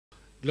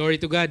Glory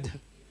to God.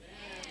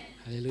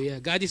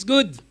 Hallelujah. God is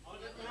good.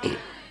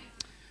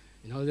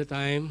 And all the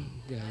time,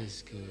 God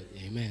is good.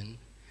 Amen.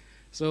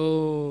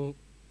 So,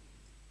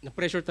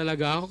 na-pressure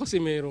talaga ako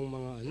kasi mayroong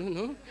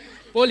mga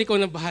Paul,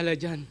 ikaw na bahala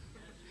dyan.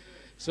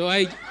 So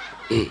I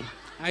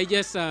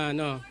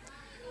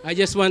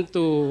just want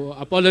to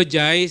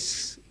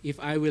apologize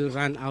if I will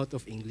run out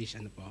of English.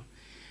 Ano po.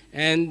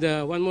 And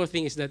one more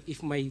thing is that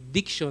if my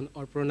diction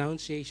or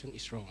pronunciation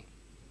is wrong,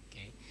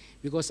 okay,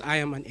 because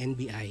I am an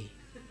NBI.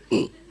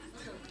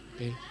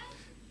 Okay?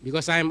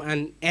 Because I am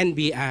an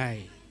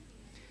NBI,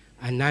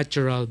 a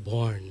natural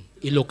born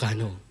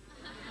Ilocano.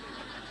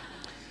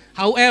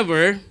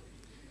 However,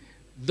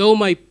 though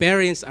my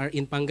parents are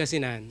in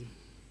Pangasinan,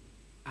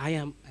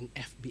 I am an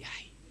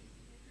FBI.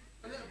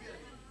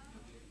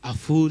 A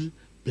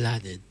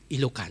full-blooded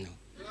Ilocano.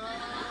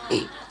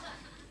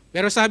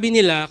 Pero sabi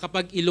nila,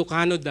 kapag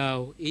Ilocano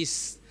daw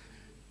is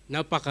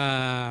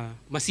napaka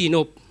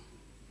masinop.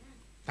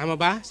 Tama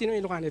ba? Sino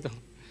Ilocano ito?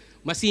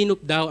 Masinop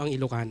daw ang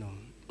Ilocano.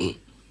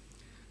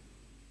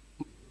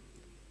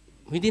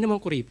 Hindi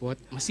naman kuripot,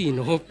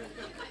 masinop.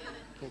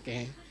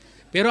 Okay.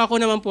 Pero ako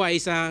naman po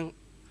ay isang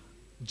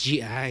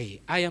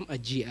GI. I am a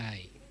GI.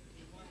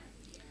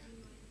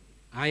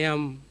 I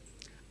am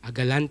a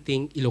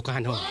galanting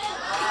Ilocano.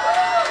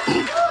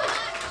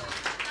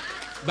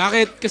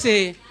 Bakit?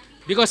 Kasi,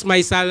 because my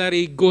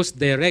salary goes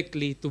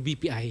directly to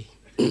BPI.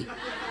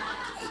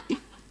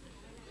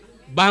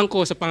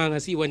 Bangko sa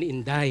pangangasiwa ni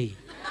Inday.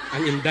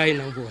 Ang Inday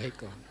ng buhay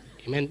ko.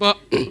 Amen po.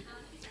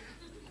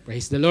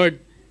 Praise the Lord.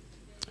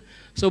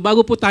 So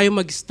bago po tayo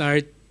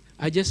mag-start,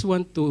 I just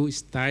want to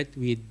start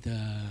with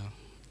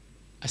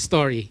a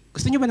story.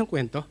 Gusto niyo ba ng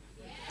kwento?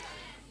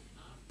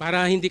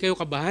 Para hindi kayo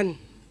kabahan.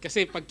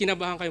 Kasi pag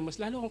kinabahan kayo, mas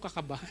lalo akong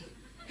kakabahan.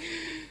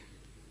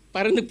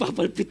 Parang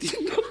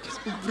nagpapalpitin ako.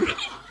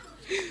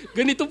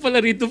 Ganito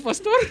pala rito,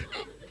 Pastor.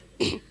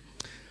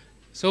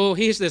 So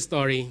here's the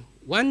story.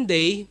 One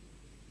day,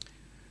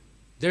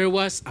 there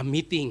was a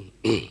meeting.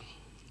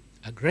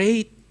 A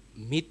great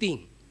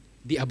meeting.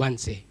 Di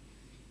Avance.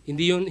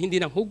 Hindi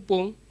ng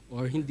hugpong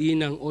or hindi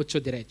ng ocho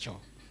diretso.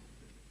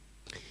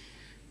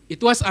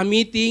 It was a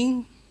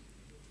meeting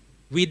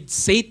with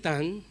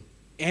Satan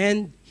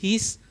and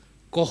his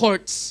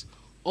cohorts,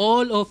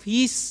 all of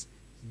his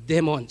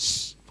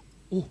demons.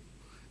 Oh,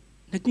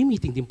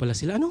 nagmi-meeting din pala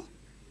sila, ano?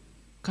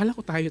 Kala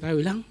ko tayo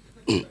lang.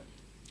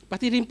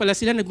 Pati rin pala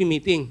sila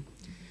nagmi-meeting.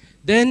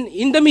 Then,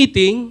 in the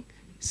meeting,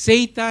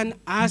 Satan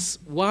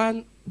asked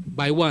one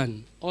by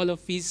one all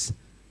of his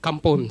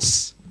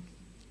compounds.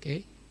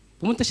 Okay?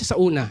 Pumunta siya sa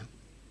una.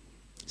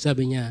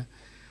 Sabi niya,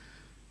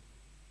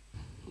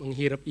 ang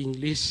hirap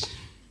English.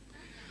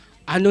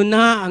 Ano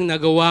na ang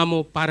nagawa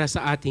mo para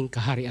sa ating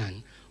kaharian?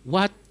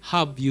 What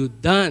have you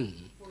done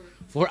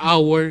for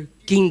our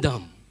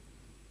kingdom?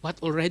 What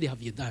already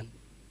have you done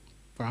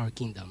for our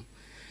kingdom?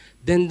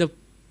 Then the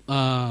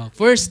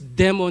first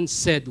demon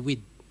said with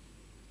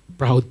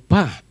proud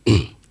pa,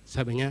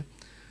 sabi niya,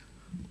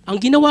 ang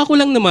ginawa ko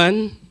lang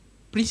naman,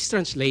 please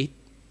translate,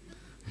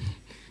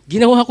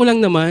 ginawa ko lang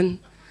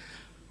naman,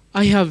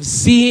 I have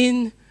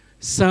seen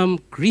some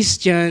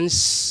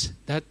Christians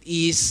that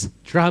is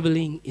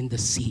traveling in the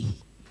sea.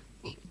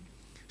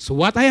 So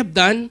what I have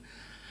done,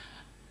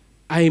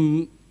 I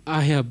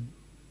have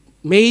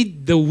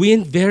made the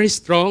wind very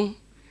strong,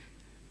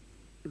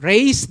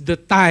 raised the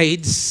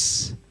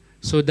tides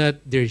so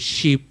that their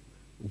ship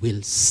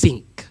will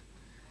sink.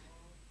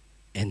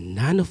 And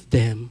none of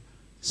them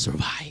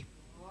survive.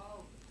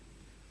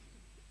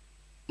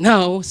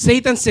 Now,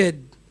 Satan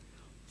said,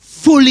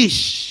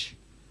 foolish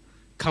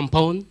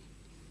compound,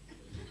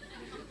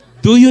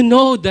 do you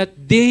know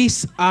that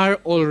these are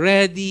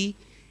already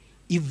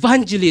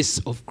evangelists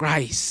of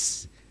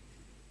Christ?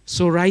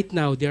 So right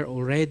now, they're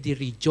already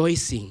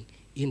rejoicing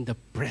in the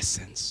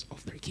presence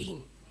of their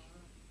King.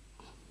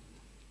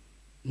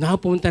 Now,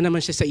 pumunta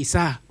naman siya sa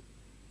isa.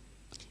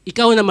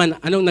 Ikaw naman,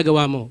 anong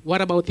nagawa mo? What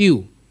about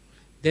you?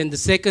 Then the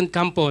second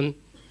compound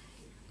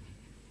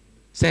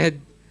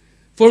said,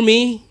 for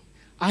me,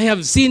 I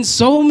have seen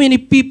so many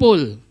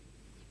people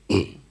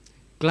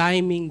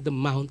climbing the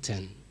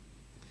mountain.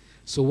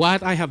 So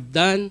what I have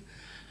done,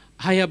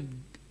 I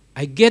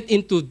get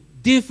into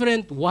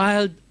different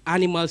wild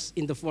animals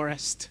in the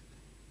forest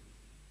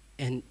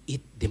and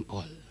eat them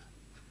all.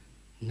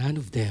 None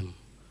of them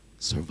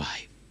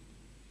survive.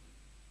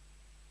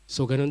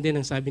 So ganun din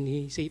ang sabi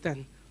ni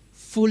Satan.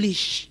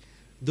 Foolish,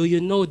 do you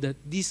know that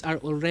these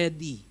are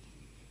already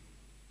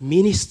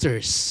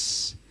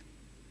ministers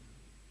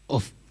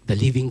of the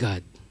living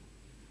God?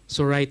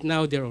 So right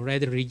now, they're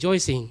already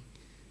rejoicing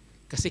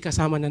kasi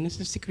kasama na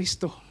si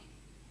Kristo.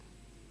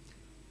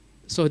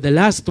 So the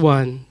last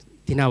one,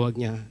 tinawag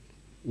niya,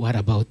 what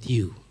about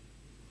you?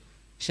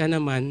 Siya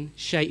naman,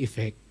 shy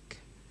effect.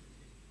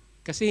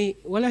 Kasi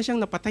wala siyang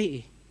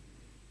napatay eh.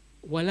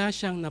 Wala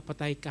siyang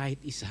napatay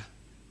kahit isa.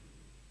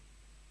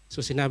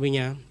 So sinabi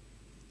niya,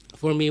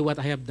 for me,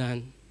 what I have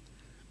done,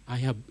 I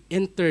have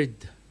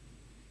entered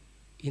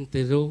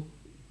into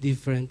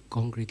different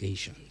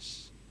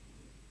congregations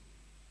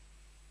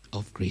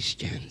of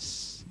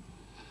Christians.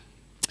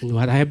 And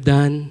what I have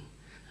done,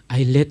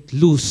 I let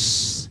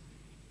loose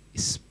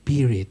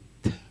spirit,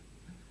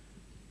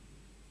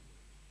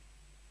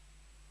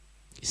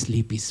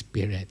 sleepy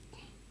spirit.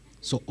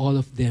 So all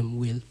of them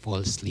will fall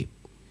asleep.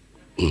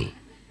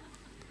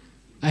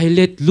 I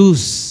let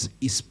loose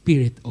a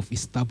spirit of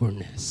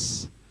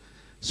stubbornness,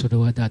 so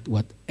that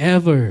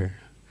whatever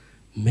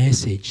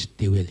message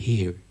they will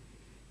hear,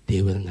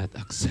 they will not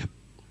accept.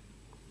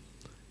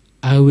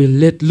 I will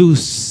let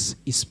loose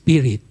a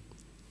spirit.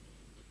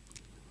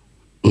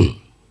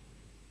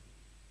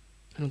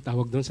 Anong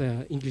tawag doon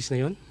sa English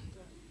na yon?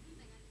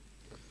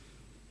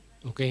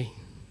 Okay.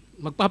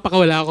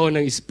 Magpapakawala ako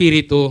ng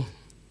espiritu,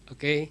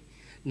 okay,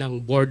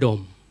 ng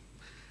boredom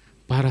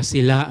para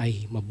sila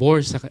ay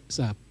mabore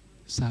sa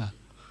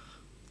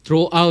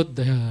throughout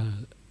the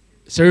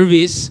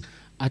service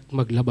at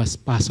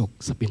maglabas-pasok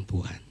sa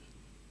pintuan.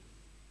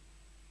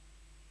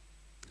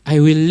 I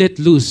will let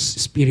loose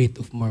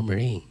spirit of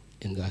murmuring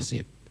and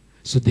gossip,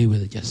 so they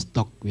will just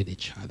talk with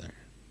each other.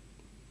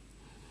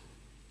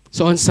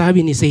 So ang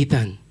sabi ni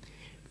Satan,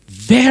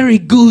 very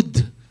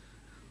good,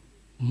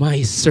 my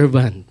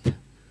servant.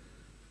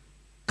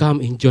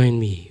 Come and join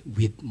me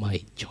with my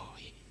joy.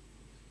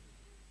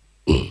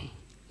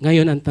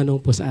 Ngayon, ang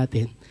tanong po sa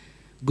atin,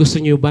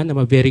 gusto niyo ba na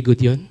ma-very good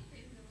yun?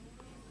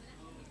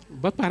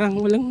 Ba parang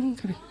walang...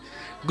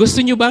 Gusto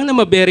niyo ba na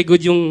ma-very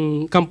good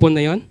yung kampon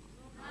na yon?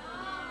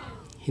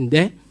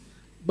 Hindi?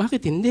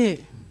 Bakit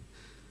hindi?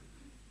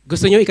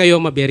 Gusto niyo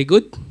ikayo ma-very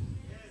good?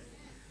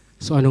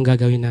 So anong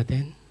gagawin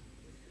natin?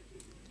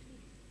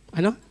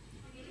 Ano?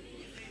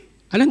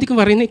 Ano, hindi ko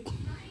marinig.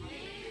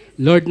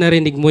 Lord,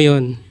 narinig mo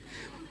yon.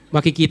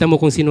 Makikita mo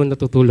kung sino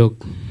natutulog.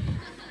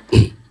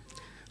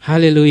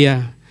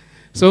 Hallelujah.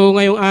 So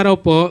ngayong araw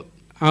po,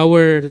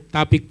 our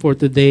topic for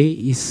today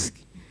is,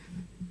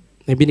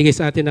 na binigay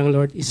sa atin ng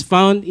Lord, is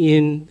found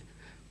in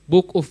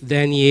Book of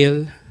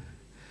Daniel,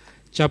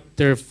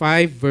 chapter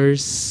 5,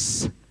 verse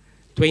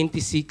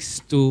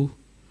 26 to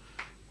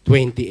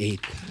 28.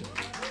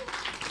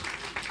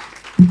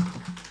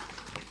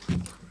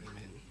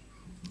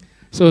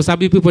 So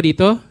sabi po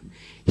dito,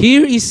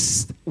 here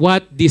is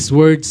what these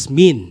words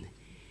mean.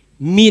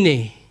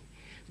 Mine,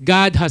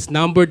 God has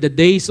numbered the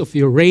days of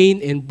your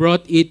reign and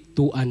brought it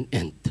to an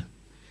end.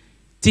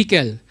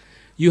 Tikel,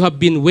 you have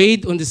been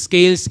weighed on the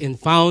scales and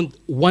found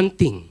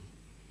wanting.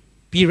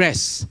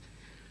 Pires,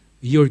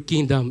 your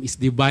kingdom is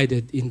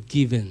divided and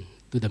given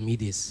to the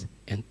Medes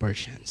and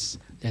Persians.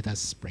 Let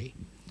us pray.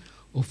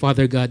 O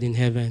Father God in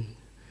heaven,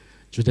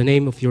 through the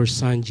name of your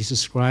Son,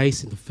 Jesus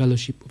Christ, and the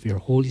fellowship of your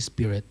Holy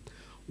Spirit,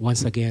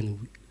 once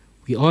again,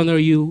 we honor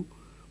you,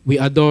 we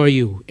adore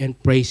you, and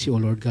praise you, O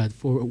Lord God,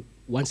 for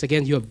once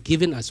again, you have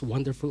given us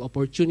wonderful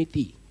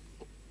opportunity,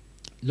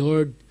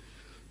 Lord,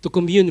 to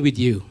commune with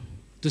you,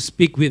 to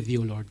speak with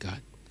you, Lord God.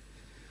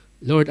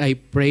 Lord, I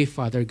pray,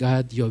 Father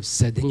God, you have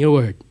said in your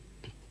word,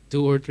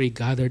 2 or 3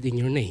 gathered in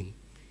your name,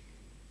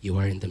 you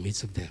are in the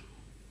midst of them.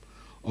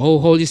 Oh,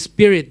 Holy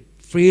Spirit,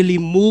 freely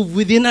move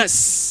within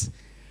us.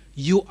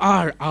 You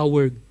are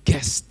our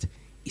guest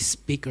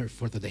speaker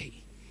for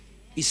today.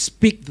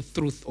 Speak the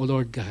truth, O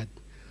Lord God.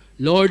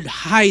 Lord,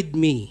 hide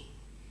me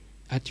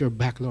at your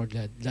back, Lord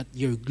God. Let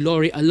your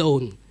glory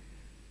alone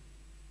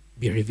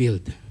be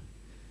revealed.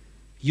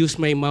 Use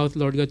my mouth,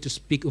 Lord God, to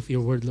speak of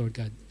your word, Lord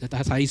God. That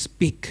as I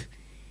speak,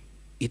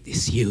 it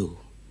is you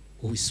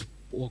who is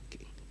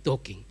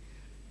talking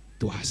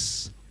to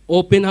us.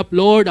 Open up,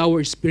 Lord,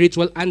 our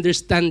spiritual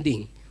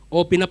understanding.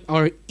 Open up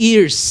our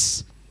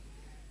ears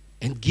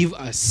and give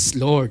us,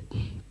 Lord,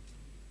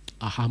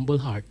 a humble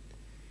heart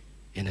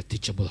and a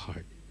teachable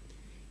heart.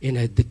 And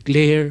I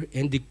declare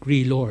and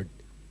decree, Lord,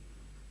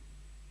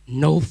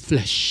 no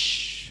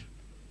flesh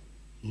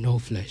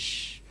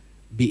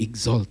be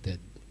exalted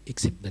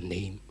except the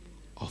name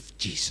of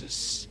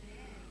Jesus.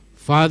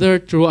 Father,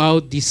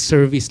 throughout this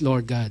service,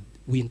 Lord God,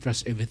 we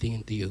entrust everything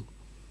into you.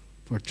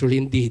 For truly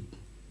indeed,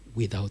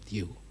 without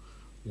you,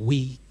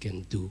 we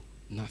can do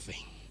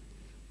nothing.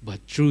 But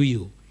through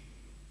you,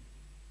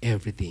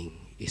 everything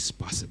is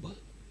possible.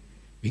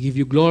 We give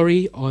you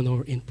glory,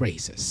 honor, and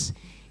praises.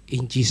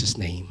 In Jesus'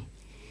 name,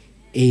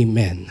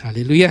 amen.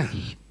 Hallelujah.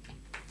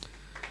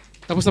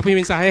 Tapos na po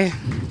yung mensahe.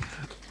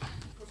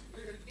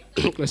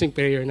 Closing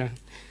prayer na.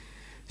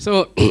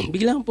 So,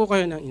 bigyan po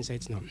kayo ng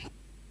insights na.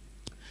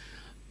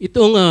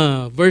 Itong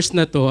verse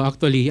na to,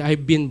 actually,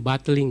 I've been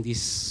battling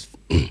this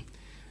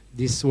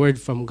this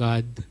word from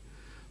God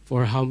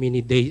for how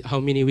many days, how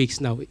many weeks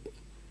now?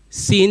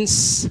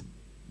 Since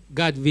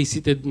God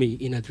visited me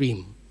in a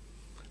dream.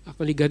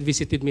 Actually, God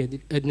visited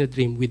me in a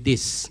dream with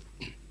this.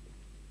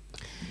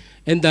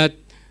 And that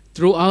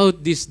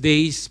throughout these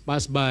days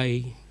passed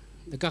by,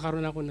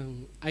 nagkakaroon ako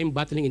ng, I'm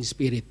battling in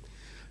spirit.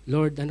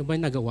 Lord, ano ba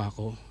yung nagawa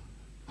ko?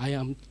 I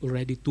am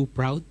already too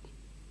proud.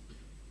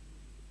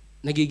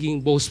 Nagiging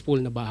boastful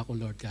na ba ako,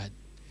 Lord God?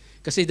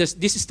 Kasi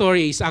this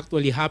story is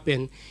actually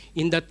happened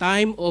in the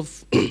time of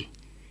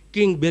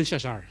King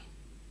Belshazzar.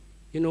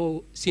 You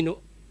know,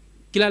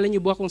 kilala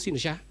niyo ba kung sino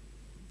siya?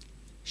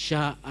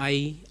 Siya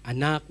ay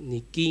anak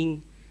ni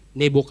King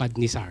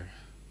Nebuchadnezzar.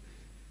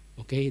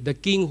 Okay, the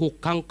king who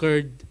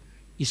conquered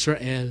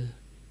Israel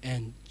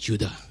and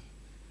Judah.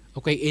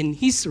 Okay, in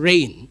his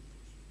reign,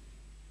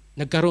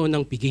 nagkaroon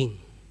ng piging.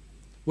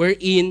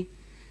 Wherein,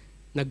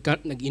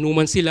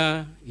 nag-inuman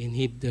sila in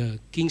the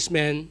king's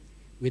men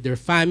with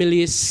their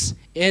families.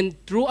 And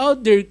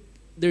throughout their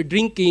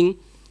drinking,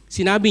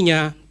 sinabi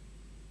niya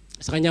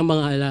sa kanyang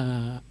mga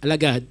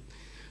alagad,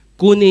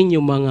 kunin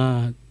yung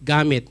mga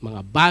gamit,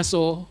 mga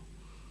baso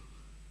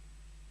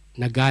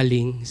na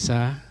galing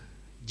sa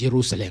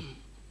Jerusalem.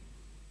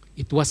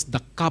 It was the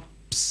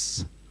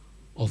cups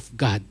of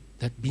God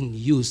that been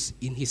used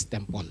in His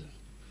temple.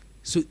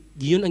 So,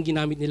 yun ang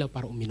ginamit nila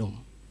para uminom.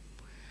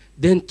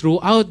 Then,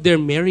 throughout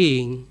their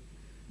marrying,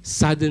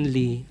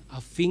 suddenly, a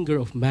finger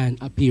of man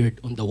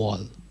appeared on the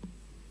wall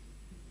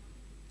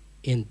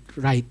and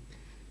write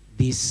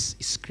these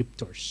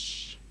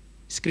inscriptions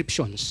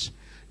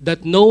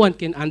that no one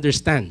can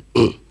understand.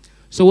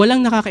 So,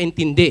 walang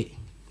nakakaintindi.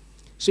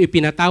 So,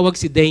 ipinatawag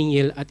si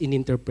Daniel at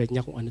ininterpret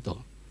niya kung ano to.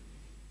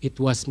 It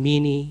was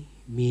mini,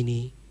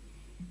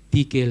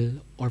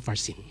 tekel, or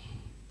farsin.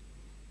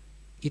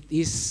 It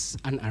is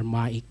an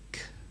Aramaic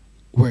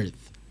word.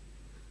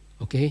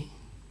 Okay?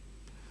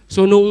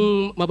 So,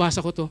 nung mabasa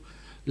ko to,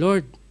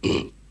 Lord,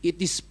 it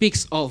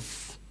speaks of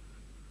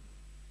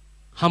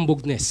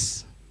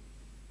humbugness.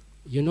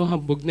 You know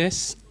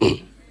humbugness?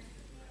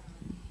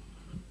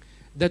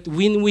 That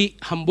when we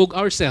humbug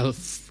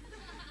ourselves,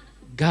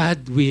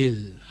 God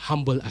will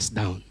humble us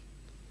down.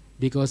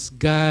 Because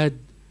God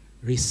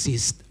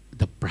resists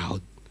the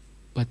proud,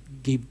 but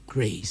give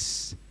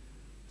grace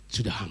to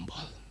the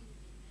humble.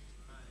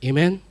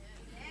 Amen?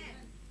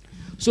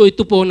 So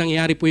ito po,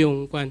 nangyari po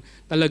yung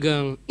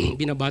talagang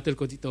binabattle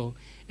ko dito.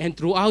 And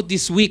throughout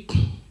this week,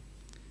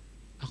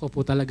 ako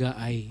po talaga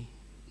ay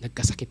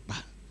nagkasakit pa.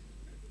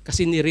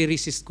 Kasi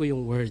nire-resist ko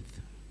yung word.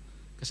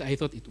 Kasi I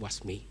thought it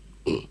was me.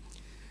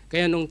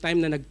 Kaya nung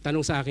time na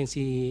nagtanong sa akin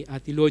si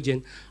Ate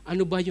Logen,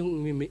 ano ba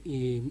yung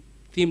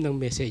theme ng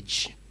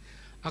message?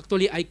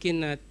 Actually, I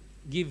cannot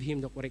give him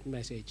the correct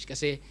message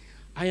kasi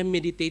I am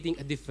meditating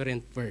a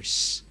different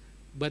verse.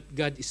 But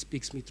God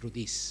speaks me through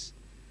this.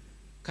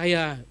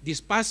 Kaya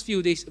this past few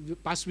days,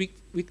 past week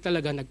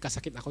talaga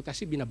nagkasakit ako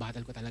kasi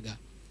binabattle ko talaga.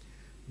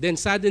 Then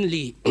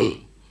suddenly,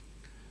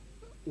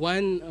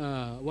 one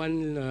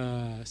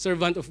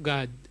servant of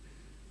God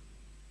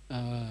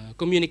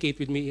communicate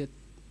with me.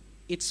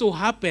 It so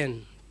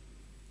happened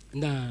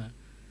na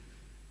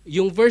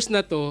yung verse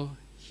na to,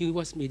 he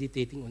was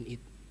meditating on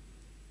it.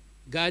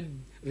 God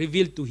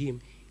revealed to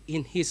him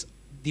in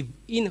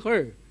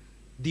her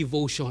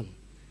devotion.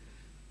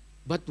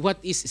 But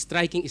what is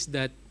striking is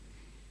that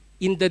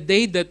in the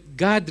day that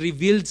God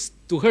reveals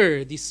to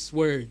her this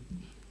word,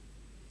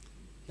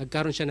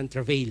 nagkaroon siya ng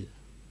travail.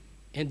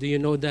 And do you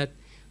know that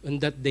on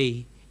that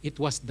day, it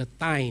was the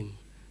time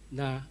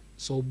na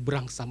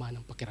sobrang sama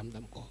ng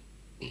pakiramdam ko.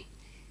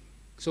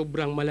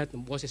 Sobrang malat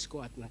ng boses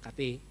ko at ng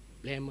kate,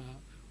 problema,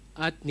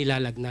 at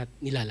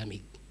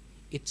nilalamig.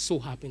 It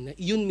so happened na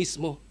yun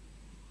mismo.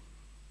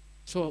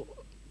 So,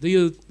 do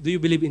you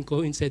believe in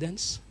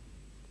coincidence?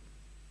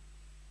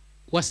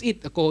 Was it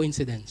a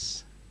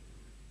coincidence?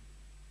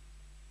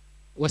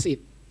 Was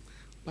it?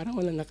 Parang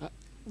walang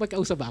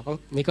magkausap ako?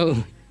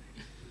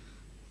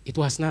 It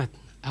was not.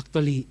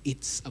 Actually,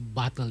 it's a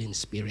battle in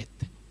spirit.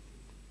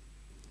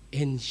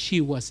 And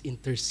she was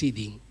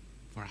interceding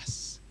for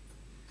us.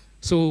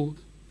 So,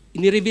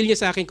 inireveal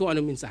niya sa akin kung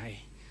anong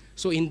mensahe.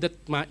 So, in that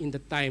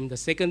time, the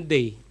second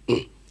day,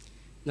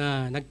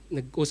 na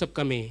nag-usap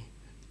kami,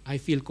 I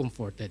feel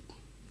comforted.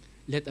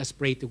 Let us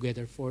pray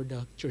together for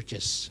the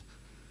churches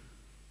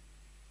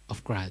of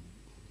God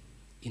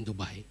in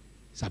Dubai.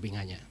 Sabi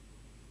nga niya,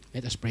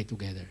 let us pray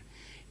together.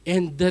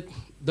 And that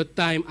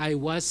time I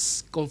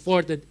was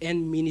comforted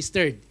and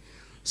ministered.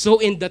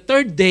 So in the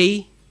third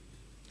day,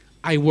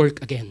 I work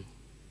again.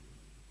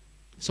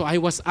 So I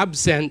was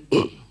absent.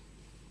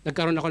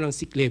 Nagkaroon ako ng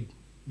sick leave.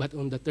 But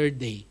on the third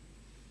day,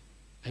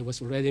 I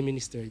was already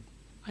ministered.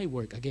 I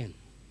work again.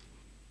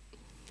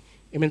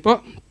 Amen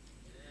po?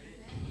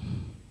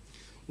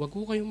 Huwag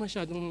ko kayong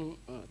masyadong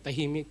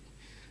tahimik.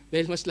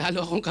 Dahil mas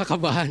lalo akong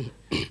kakabahan.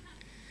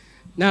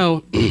 Now,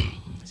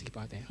 sige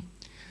pa tayo.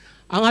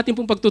 Ang ating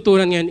pong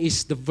pagtutunan ngayon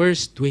is the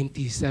verse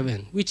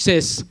 27, which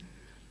says,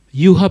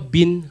 you have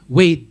been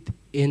weighed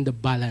in the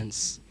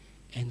balance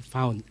and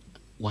found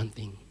one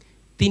thing.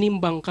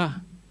 Tinimbang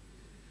ka,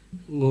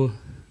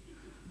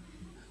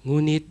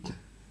 ngunit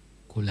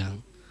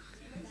kulang.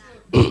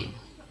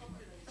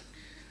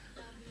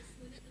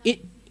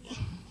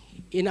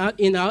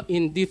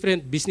 In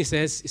different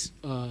businesses,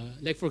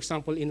 like for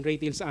example, in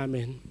retail sa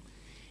amin,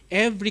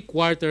 every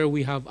quarter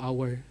we have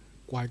our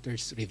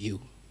quarters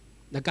review.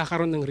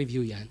 Nagkakaroon ng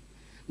review yan.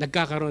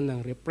 Nagkakaroon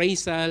ng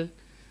reprisal,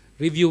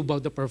 review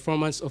about the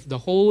performance of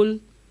the whole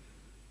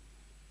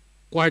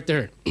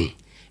quarter.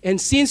 And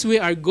since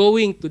we are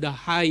going to the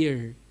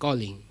higher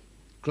calling,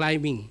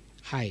 climbing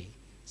high,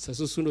 sa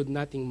susunod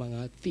nating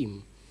mga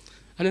theme.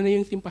 Ano na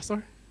yung theme,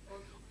 Pastor?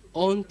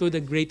 On to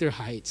the greater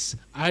heights.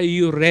 Are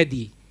you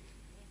ready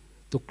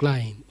to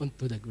climb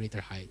onto the greater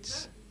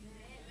heights?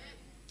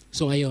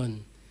 So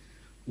ngayon,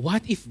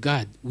 what if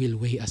God will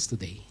weigh us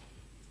today?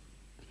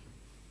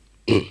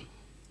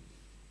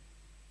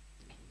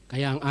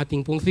 Kaya ang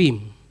ating pong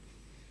theme,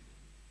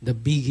 the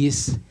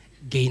biggest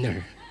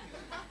gainer.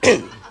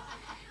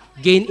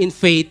 Gain in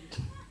faith,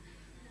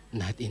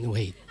 not in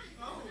weight.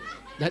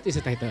 That is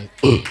the title.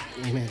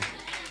 Amen.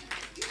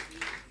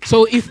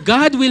 So if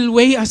God will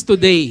weigh us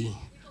today,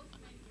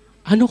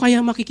 ano kaya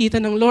makikita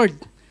ng Lord?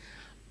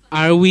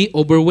 Are we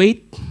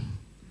overweight?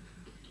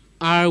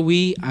 Are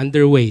we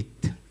underweight?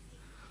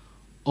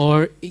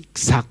 Or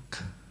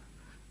exact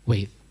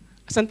weight?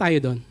 Saan tayo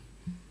doon?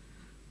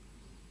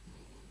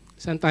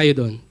 Saan tayo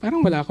doon?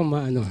 Parang wala akong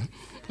maano.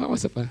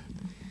 Makakasa pa.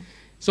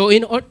 So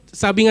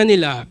sabi nga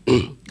nila,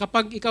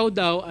 kapag ikaw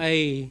daw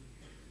ay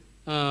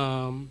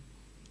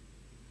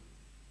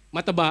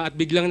mataba at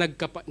biglang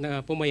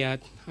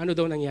pumayat, ano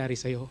daw nangyari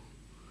sa'yo?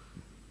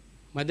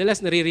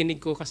 Madalas naririnig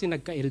ko kasi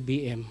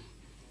nagka-LBM.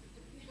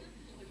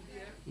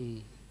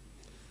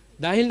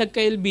 Dahil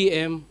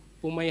nagka-LBM,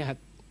 pumayat.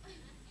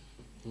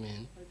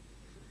 Amen.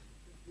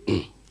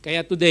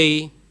 Kaya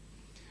today,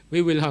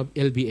 we will have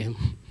LBM.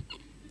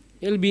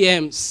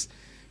 LBMs,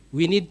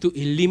 we need to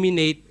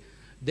eliminate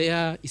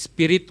the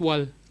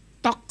spiritual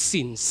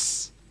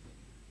toxins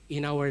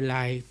in our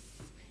life,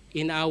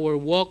 in our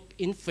walk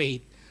in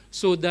faith,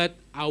 so that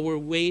our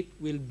weight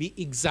will be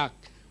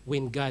exact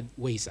when God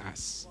weighs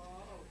us.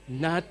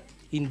 Not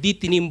hindi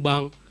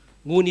tinimbang,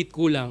 ngunit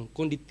kulang,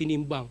 kundi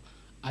tinimbang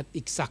at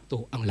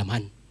eksakto ang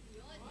laman.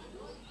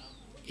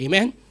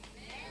 Amen?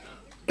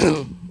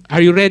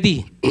 Are you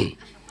ready?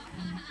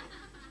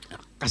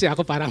 Kasi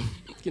ako parang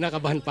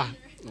kinakabahan pa.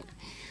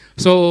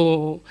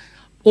 So,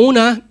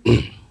 unang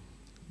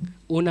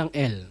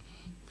L,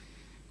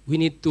 we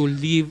need to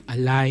live a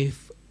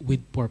life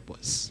with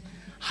purpose.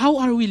 How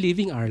are we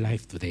living our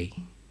life today?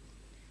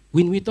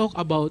 When we talk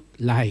about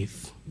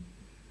life,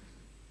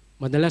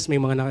 madalas may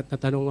mga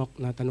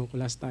natanong ko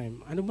last time,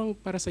 ano bang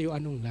para sa'yo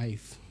anong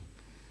life?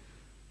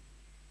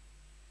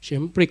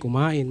 Siyempre,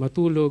 kumain,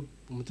 matulog,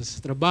 pumunta sa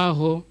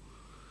trabaho,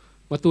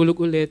 matulog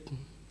ulit,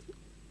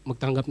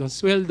 magtanggap ng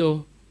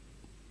sweldo,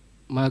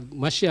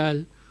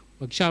 magmasyal,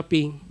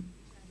 mag-shopping,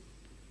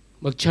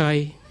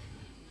 mag-chai.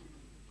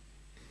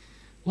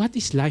 What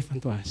is life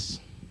unto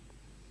us?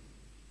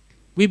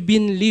 We've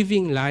been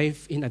living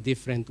life in a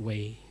different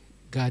way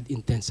God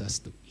intends us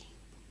to be.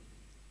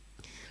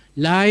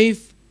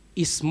 Life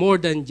is more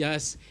than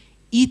just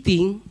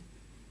eating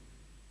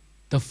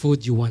the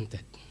food you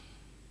wanted.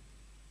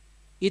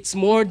 It's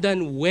more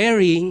than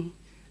wearing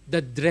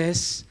the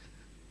dress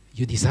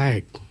you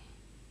desired.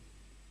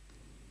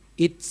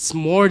 It's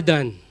more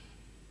than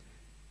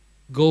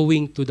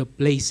going to the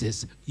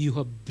places you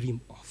have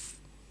dreamed of,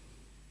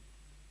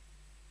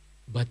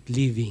 but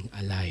living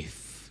a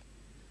life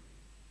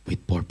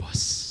with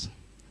purpose.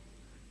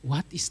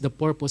 What is the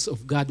purpose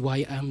of God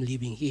why I'm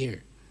living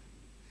here?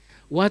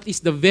 What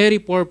is the very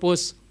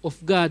purpose of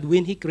God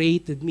when He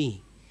created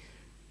me?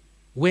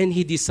 When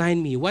He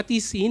designed me? What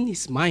is in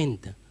His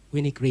mind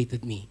when He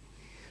created me?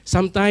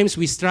 Sometimes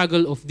we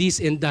struggle of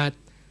this and that.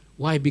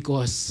 Why?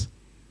 Because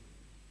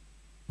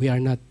we are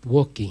not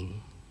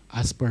walking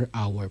as per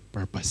our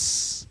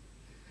purpose.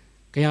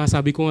 Kaya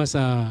sabi ko nga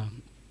sa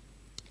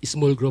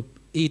small group,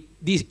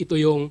 ito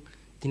yung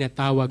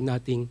tinatawag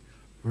nating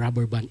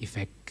rubber band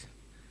effect.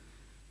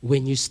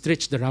 When you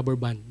stretch the rubber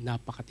band,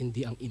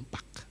 napakatindi ang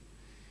impact.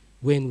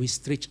 When we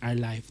stretch our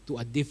life to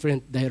a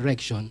different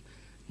direction,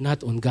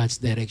 not on God's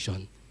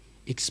direction,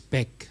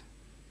 expect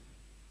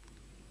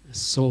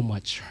so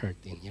much hurt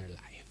in your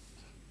life.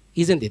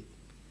 Isn't it?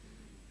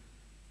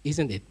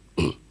 Isn't it?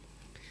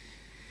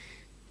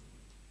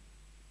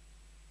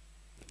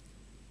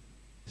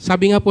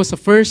 Sabi nga po sa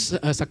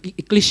sa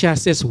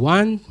Ecclesiastes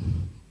 1,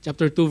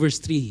 chapter 2, verse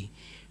 3,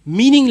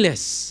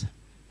 meaningless,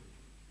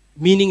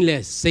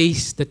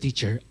 says the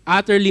teacher,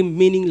 utterly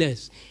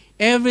meaningless.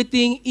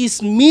 Everything is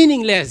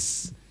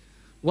meaningless.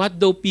 What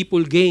do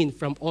people gain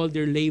from all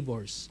their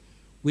labors,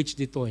 which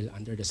they toil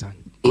under the sun?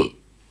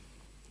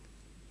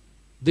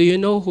 Do you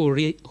know who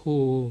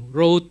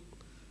wrote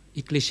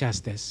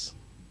Ecclesiastes?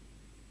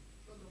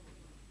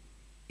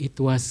 It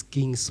was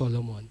King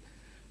Solomon,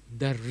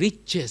 the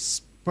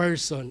richest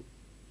person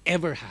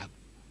ever have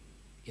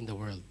in the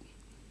world.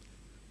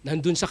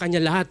 Nandun sa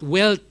kanya lahat,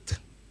 wealth,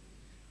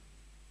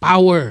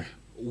 power,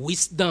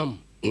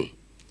 wisdom,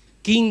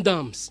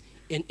 kingdoms,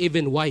 and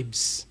even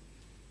wives.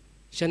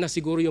 Siya na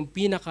siguro yung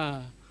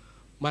pinaka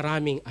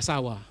maraming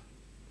asawa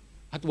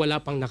at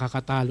wala pang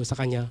nakakatalo sa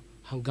kanya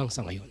hanggang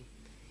sa ngayon.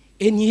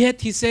 And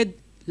yet, he said,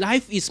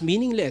 life is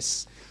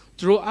meaningless.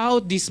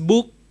 Throughout this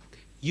book,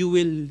 you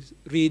will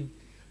read,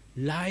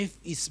 life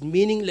is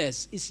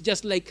meaningless. It's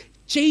just like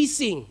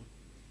chasing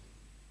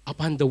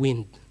upon the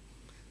wind.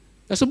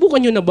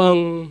 Nasubukan nyo na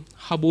bang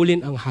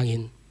habulin ang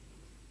hangin?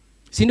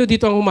 Sino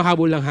dito ang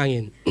humahabol ng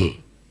hangin?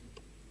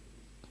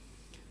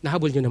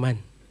 Nahabol nyo naman.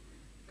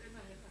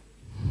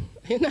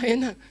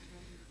 Ayan na.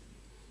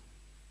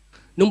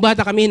 Nung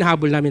bata kami,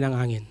 hinahabol namin ang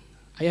hangin.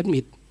 I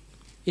admit,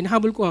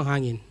 hinahabol ko ang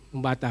hangin nung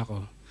bata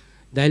ko.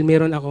 Dahil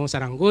meron akong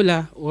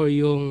saranggola or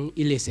yung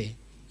ilise,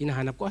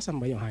 hinahanap ko, asan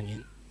ba yung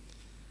hangin?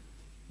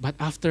 But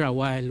after a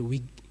while,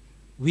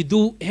 we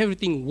do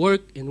everything,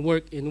 work and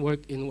work and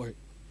work and work.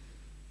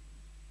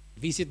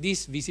 Visit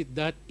this, visit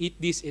that, eat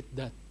this, eat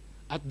that.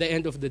 At the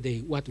end of the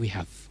day, what we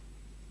have?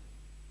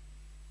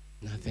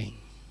 Nothing.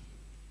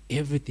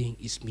 Everything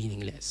is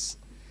meaningless.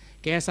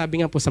 Kaya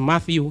sabi nga po sa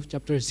Matthew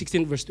chapter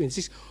 16 verse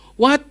 26,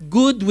 what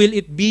good will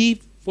it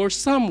be for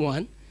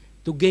someone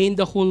to gain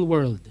the whole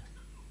world,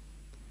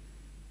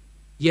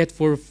 yet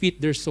forfeit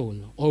their soul?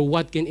 Or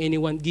what can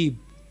anyone give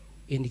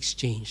in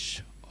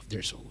exchange of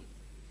their soul?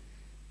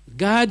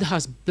 God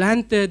has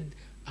planted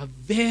a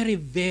very,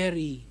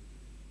 very,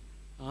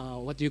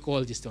 what do you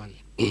call this one?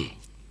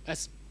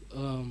 As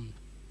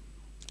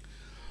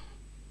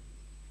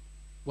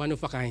one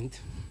of a kind,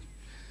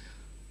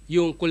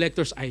 yung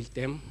collector's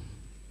item,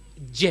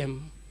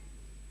 gem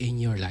in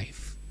your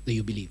life. Do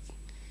you believe?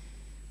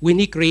 When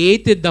He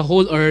created the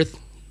whole earth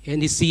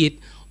and He see it,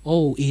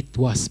 oh, it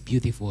was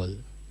beautiful.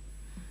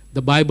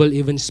 The Bible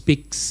even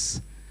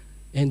speaks,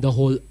 and the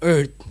whole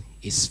earth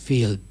is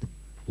filled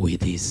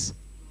with His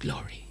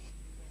glory.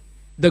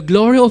 The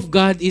glory of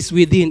God is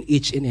within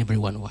each and every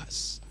one of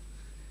us.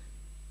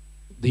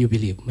 Do you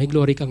believe? May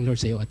glory kang Lord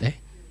sa iyo, ate?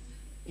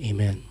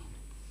 Amen.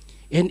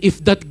 And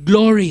if that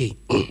glory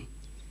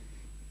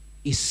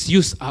is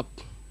used up,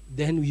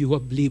 then you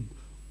have lived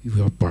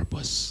your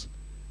purpose.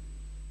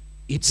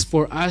 It's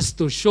for us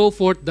to show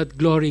forth that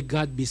glory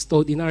God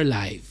bestowed in our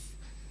life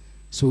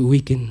so we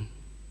can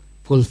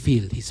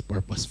fulfill His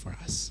purpose for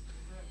us.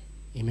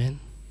 Amen?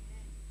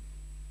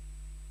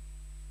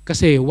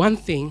 Kasi one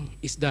thing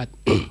is that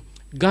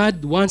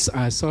God wants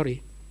us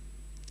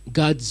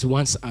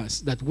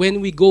that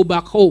when we go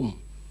back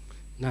home,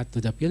 not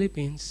to the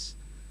Philippines,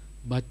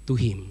 but to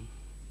Him,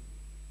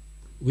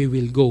 we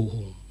will go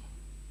home.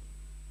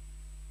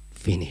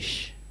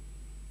 Finish.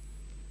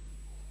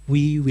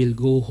 We will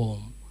go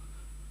home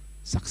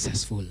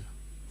successful,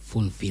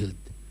 fulfilled.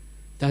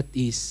 That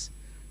is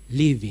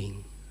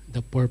living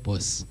the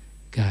purpose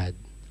God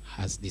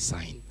has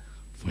designed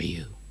for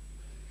you.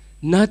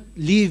 Not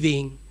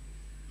living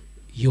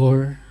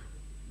your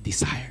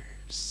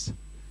desires.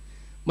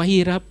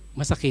 Mahirap,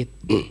 masakit.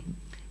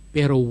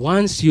 Pero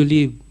once you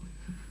live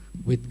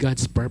with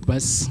God's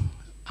purpose,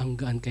 ang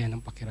gaan kaya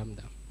ng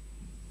pakiramdam.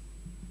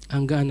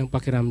 Ang gaan ng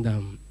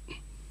pakiramdam.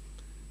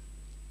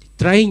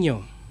 Try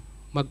nyo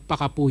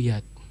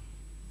magpakapuyat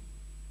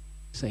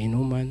sa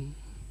inuman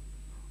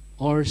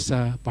or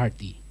sa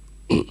party.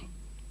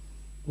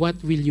 What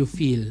will you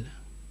feel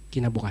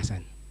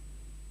kinabukasan?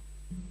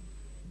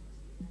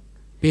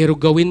 Pero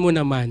gawin mo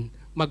naman,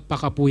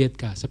 magpakapuyat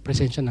ka sa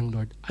presensya ng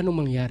Lord.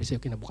 Anong mangyayari sa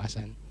iyo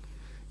kinabukasan?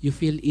 You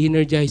feel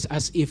energized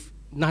as if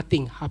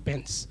nothing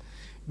happens.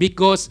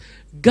 Because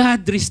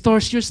God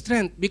restores your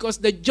strength. Because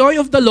the joy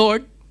of the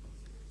Lord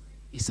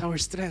is our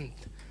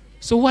strength.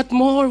 So what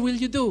more will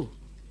you do?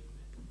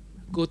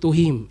 Go to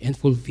Him and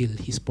fulfill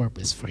His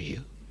purpose for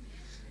you.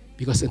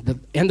 Because at the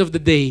end of the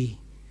day,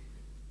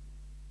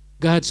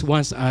 God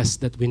wants us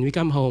that when we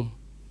come home,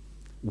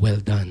 well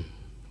done,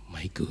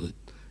 my good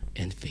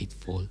and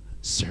faithful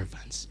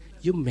servants.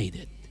 You made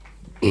it.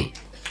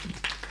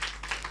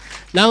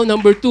 Now,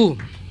 number 2.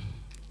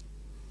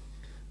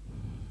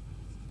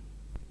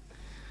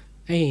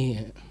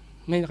 Ay,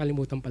 may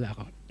nakalimutan pala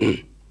ako.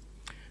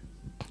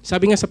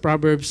 Sabi nga sa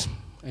Proverbs,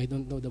 I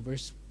don't know the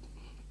verse.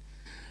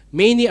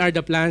 Many are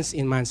the plans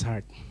in man's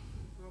heart.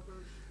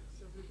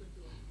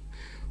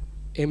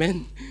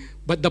 Amen?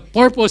 But the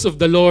purpose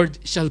of the Lord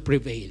shall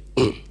prevail.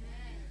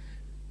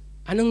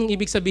 Anong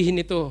ibig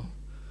sabihin nito?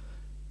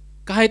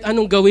 Kahit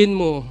anong gawin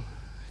mo,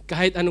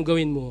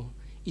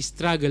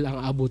 struggle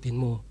ang abutin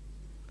mo.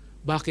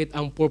 Bakit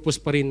ang purpose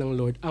pa rin ng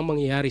Lord ang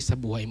mangyayari sa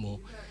buhay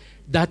mo?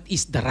 That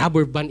is the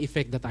rubber band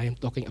effect that I am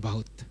talking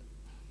about.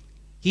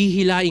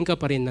 Hihilain ka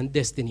pa rin ng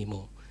destiny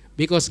mo.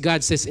 Because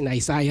God says in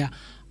Isaiah,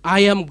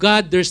 I am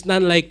God, there's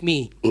none like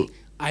me.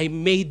 I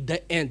made the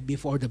end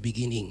before the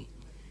beginning.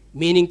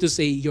 Meaning to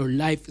say, your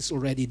life is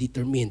already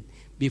determined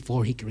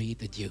before He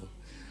created you.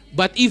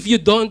 But if you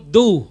don't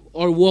do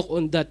or walk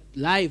on that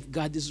life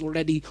God is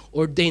already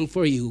ordained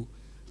for you,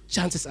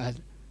 chances are,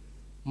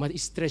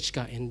 ma-stretch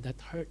ka and that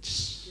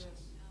hurts.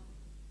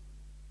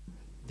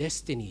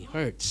 Destiny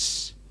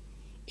hurts.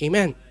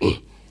 Amen.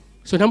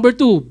 So number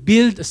 2,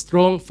 build a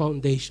strong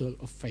foundation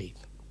of faith.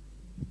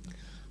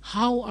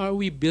 How are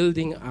we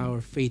building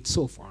our faith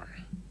so far?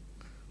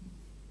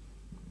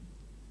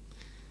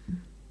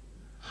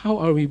 How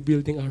are we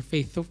building our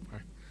faith so far?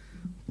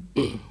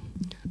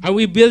 Are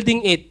we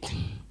building it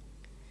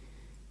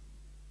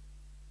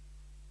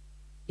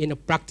in a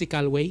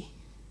practical way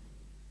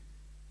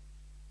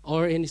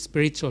or in a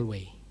spiritual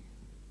way?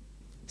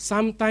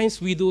 Sometimes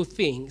we do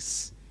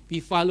things, we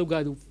follow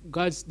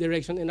God's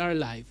direction in our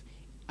life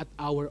at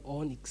our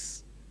own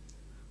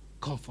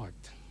comfort.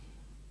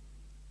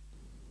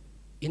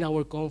 In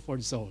our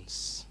comfort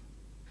zones.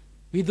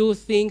 We do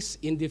things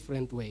in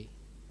different way.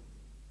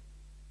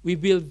 We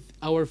build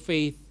our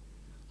faith.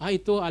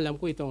 Ito, alam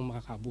ko itong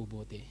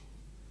makakabubuti.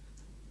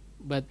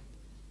 But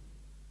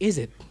Is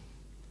it?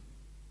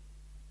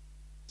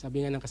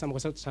 Sabi nga ng kasama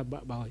ko sa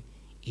bahay,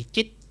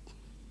 ichit.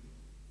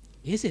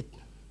 Is it?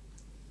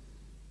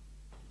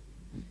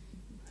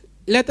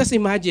 Let us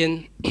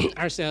imagine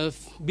ourselves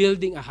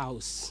building a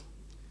house.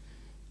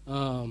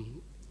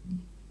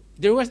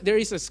 There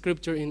is a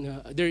scripture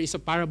there is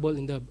a parable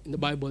in the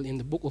Bible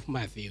in the book of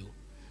Matthew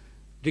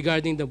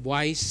regarding the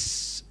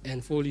wise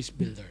and foolish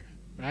builder,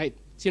 right?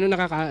 Sino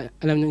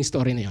nakakaalam ng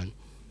story na 'yon?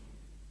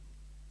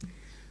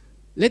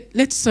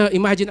 Let's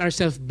imagine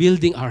ourselves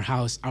building our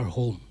house, our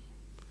home.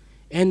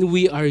 And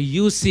we are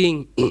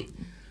using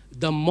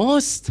the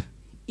most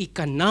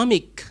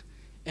economic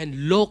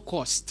and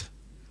low-cost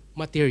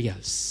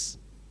materials.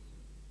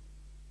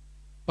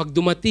 Pag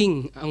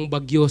dumating ang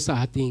bagyo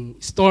sa ating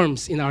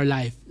storms in our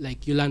life,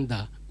 like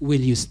Yolanda,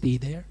 will you stay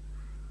there?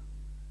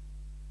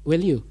 Will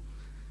you?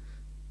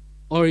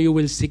 Or you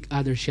will seek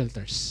other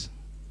shelters?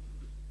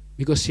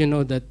 Because you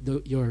know that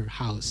your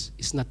house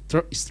is not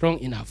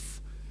strong enough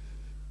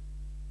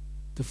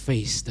to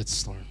face that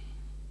storm.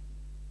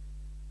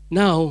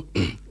 Now,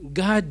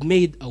 God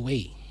made a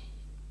way.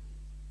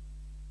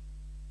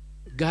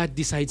 God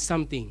decides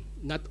something,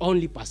 not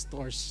only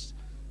pastors'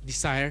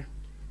 desire,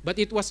 but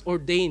it was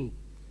ordained,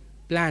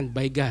 planned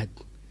by God.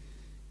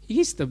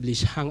 He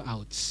established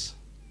hangouts.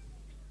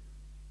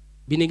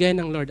 Binigay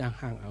ng Lord ang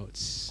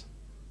hangouts.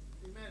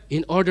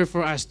 In order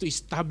for us to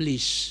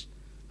establish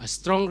a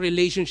strong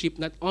relationship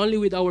not only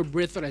with our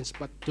brethren,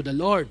 but to the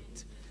Lord,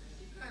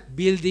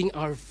 building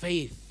our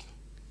faith.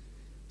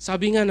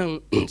 Sabi nga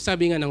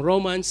ng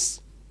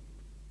Romans,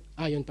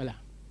 yun pala.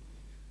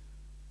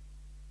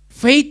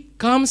 Faith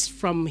comes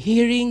from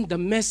hearing the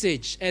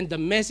message, and the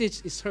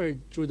message is heard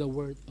through the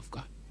Word of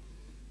God.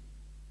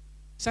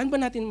 Saan ba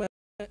natin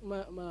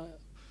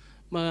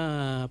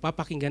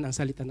mapapakinggan ang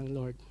salita ng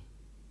Lord?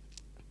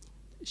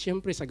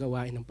 Siyempre sa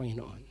gawain ng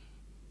Panginoon.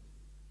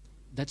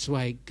 That's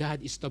why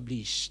God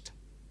established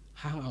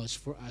hangouts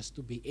for us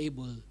to be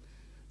able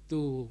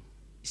to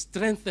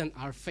strengthen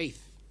our faith.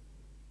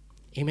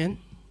 Amen?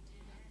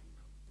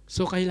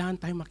 So kailangan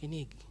tayo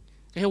makinig.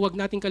 Kaya huwag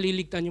natin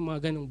kaliligtan yung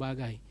mga ganong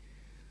bagay.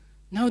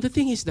 Now, the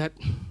thing is that,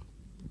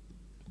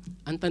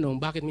 ang tanong,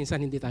 bakit minsan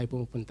hindi tayo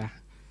pumupunta?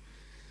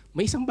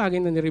 May isang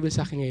bagay na nireveal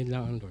sa akin ngayon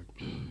lang ang Lord.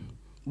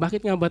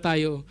 Bakit nga ba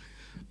tayo,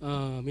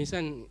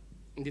 minsan,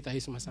 hindi tayo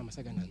sumasama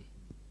sa ganun?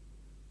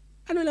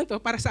 Ano lang to?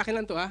 Para sa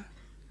akin lang to,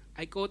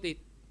 I quote it.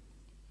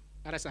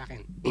 Para sa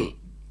akin.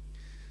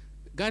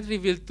 God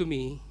revealed to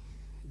me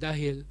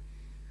dahil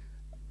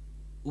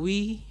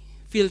we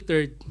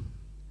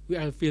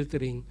are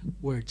filtering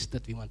words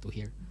that we want to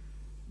hear.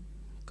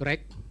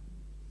 Correct?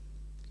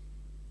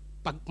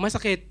 Pag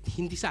masakit,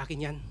 hindi sa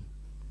akin yan.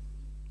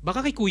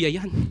 Baka kay kuya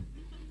yan.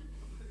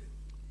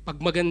 Pag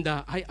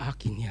maganda, ay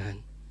akin yan.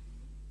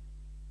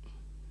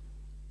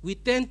 We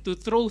tend to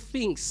throw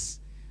things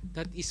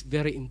that is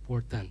very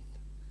important.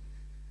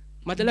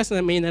 Madalas na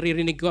may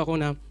naririnig ko ako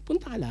na,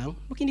 punta ka lang,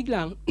 makinig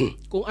lang.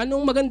 Kung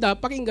anong maganda,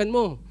 pakinggan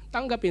mo,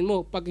 tanggapin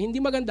mo. Pag hindi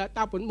maganda,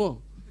 tapon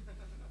mo.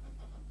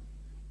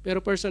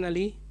 Pero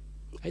personally,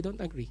 I don't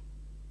agree.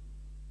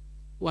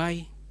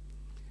 Why?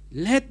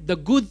 Let the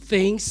good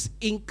things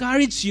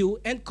encourage you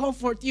and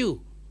comfort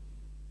you.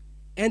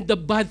 And the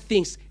bad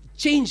things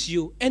change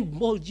you and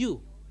mold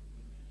you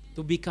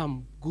to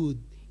become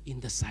good in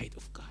the sight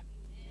of God.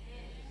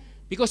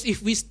 Because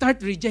if we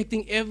start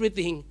rejecting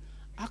everything,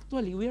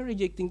 actually we are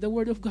rejecting the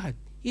Word of God.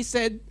 He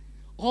said,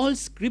 all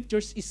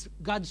scriptures is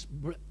God's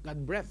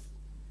breath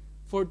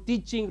for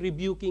teaching,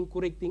 rebuking,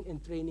 correcting,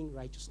 and training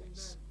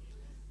righteousness.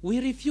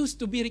 We refuse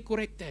to be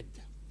corrected.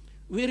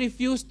 We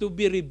refuse to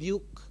be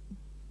rebuked.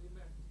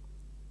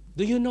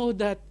 Do you know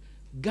that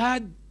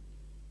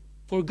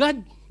for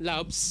God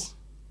loves,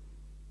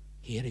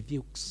 He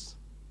rebukes.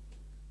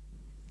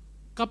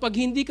 Kapag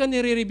hindi ka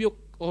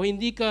nire-rebuke o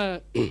hindi ka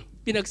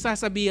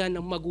pinagsasabihan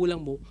ng magulang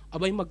mo,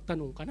 abay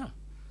magtanong ka na.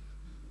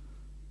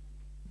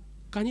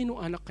 Kaninong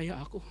anak kaya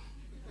ako?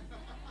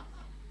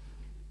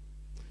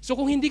 So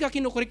kung hindi ka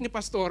kinukorek ni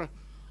pastor,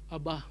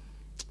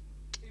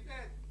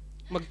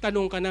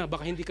 magtanong ka na,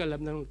 baka hindi ka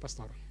alam ng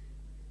pastor.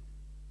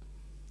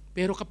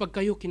 Pero kapag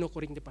kayo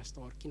kinukorek ni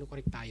pastor,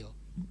 kinukorek tayo,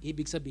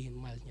 ibig sabihin,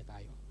 mahal niya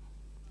tayo.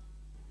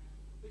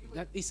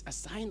 That is a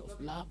sign of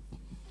love.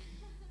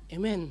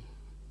 Amen.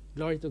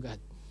 Glory to God.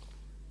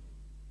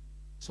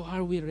 So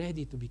are we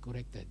ready to be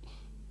corrected?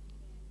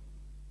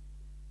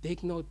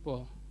 Take note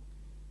po,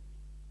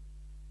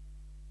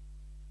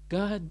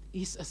 God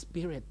is a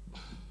spirit.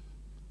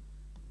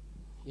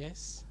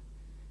 Yes?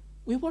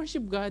 We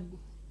worship God,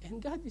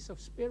 and God is a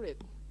spirit.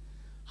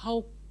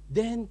 How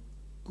then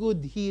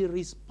could He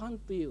respond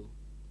to you?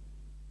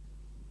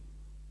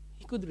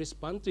 He could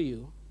respond to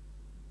you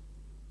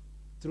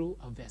through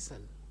a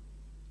vessel.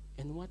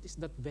 And what is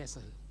that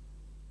vessel?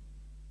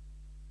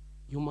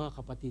 Yung mga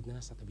kapatid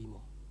na nasa tabi mo.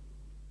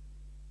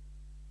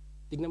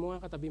 Tignan mo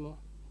nga katabi mo.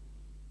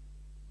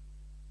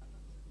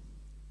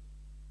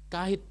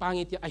 Kahit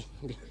pangit yan,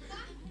 hindi.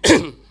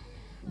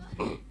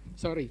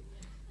 Sorry.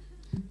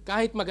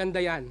 Kahit maganda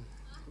yan.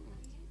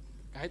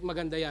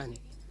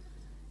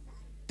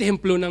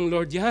 Templo ng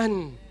Lord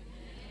yan.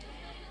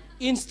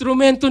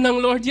 Instrumento ng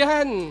Lord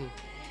yan.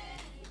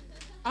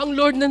 Ang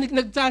Lord na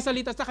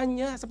nagsasalita sa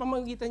kanya, sa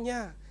pamamagitan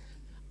niya.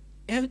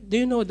 Do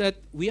you know that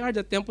we are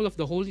the temple of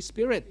the Holy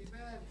Spirit?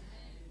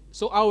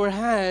 So our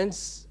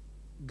hands,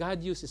 God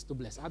uses to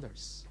bless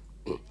others.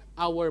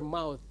 Our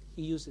mouth,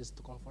 He uses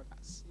to comfort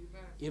us,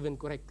 even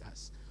correct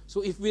us.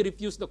 So if we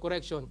refuse the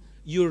correction,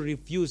 you're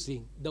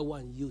refusing the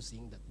one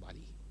using that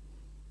body.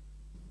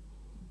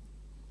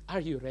 Are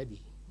you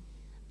ready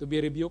to be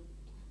rebuked?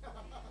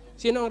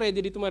 Sino ang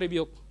ready dito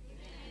ma-rebuke?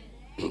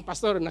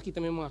 Pastor,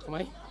 nakita mo yung mga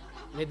kamay?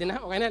 Ready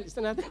na? Okay na, lista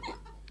natin.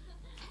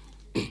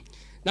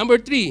 Number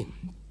 3.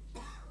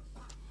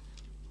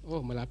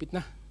 Oh, malapit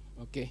na.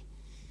 Okay.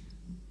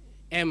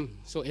 M.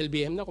 So,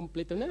 LBM na,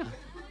 kompleto na.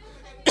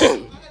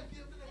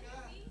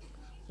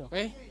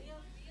 Okay?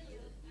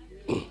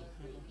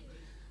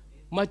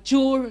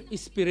 Mature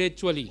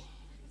spiritually.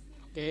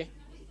 Okay?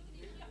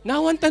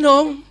 Now, ang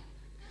tanong,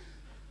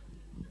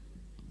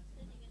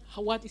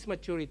 what is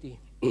maturity?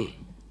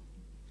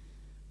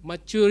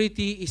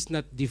 Maturity is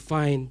not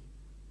defined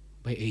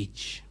by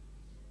age.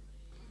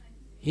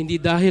 Hindi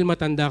dahil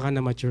matanda ka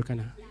na mature ka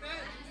na.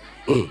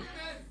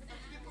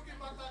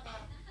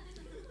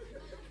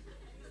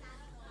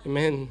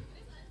 Amen.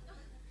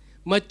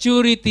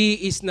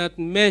 Maturity is not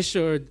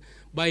measured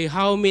by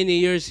how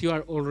many years you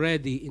are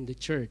already in the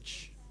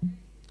church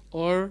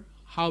or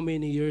how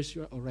many years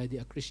you are already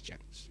a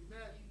Christian.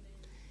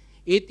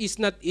 It is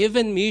not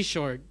even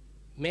measured.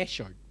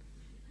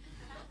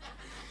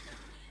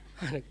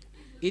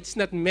 It's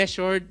not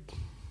measured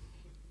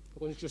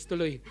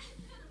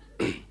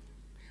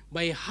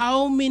by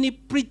how many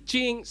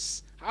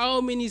preachings,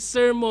 how many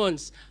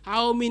sermons,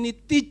 how many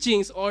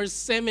teachings or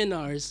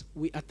seminars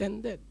we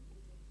attended.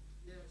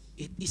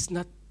 It is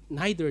not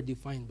neither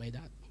defined by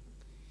that.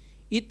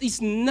 It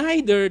is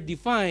neither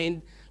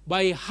defined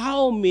by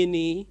how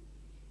many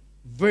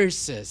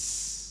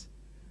verses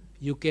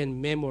you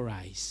can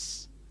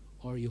memorize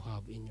or you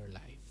have in your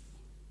life.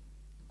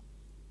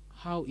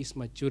 How is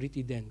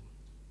maturity then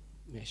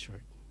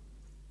measured?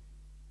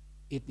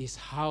 It is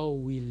how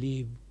we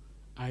live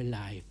our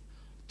life.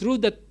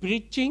 Through that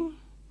preaching,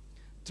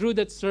 through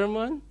that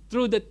sermon,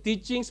 through that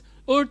teachings,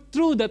 or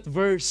through that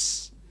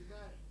verse.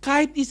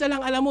 Kahit isa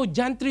lang alam mo,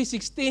 John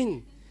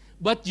 3:16,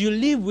 but you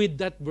live with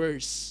that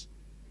verse.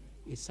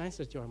 It signs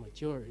that you are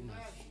mature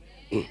enough.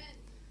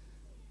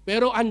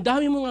 Pero ang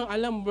dami mo nga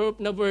alam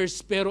na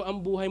verse, pero ang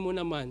buhay mo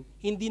naman,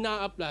 hindi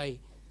na-apply.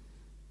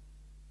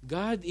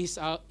 God is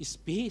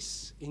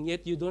peace, and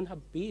yet you don't have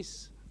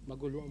peace.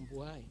 Magulo ang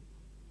buhay.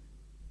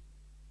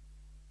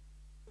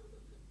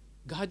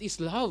 God is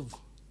love,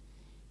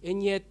 and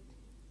yet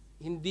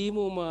hindi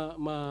mo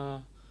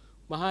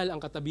mahal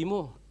ang katabi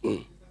mo.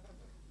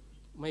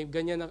 may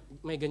ganyan,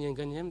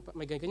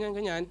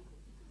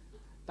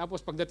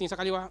 tapos pagdating sa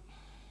kaliwa,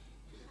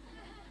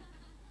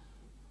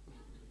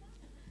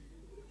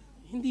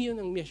 hindi yun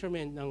ang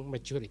measurement ng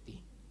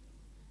maturity.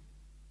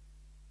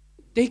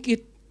 Take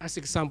it as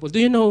example. Do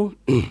you know,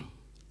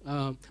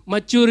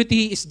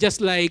 maturity is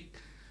just like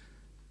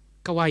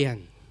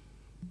kawayan.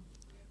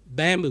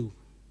 Bamboo.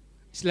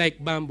 It's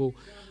like bamboo.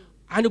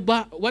 Ano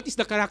ba? What is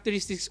the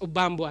characteristics of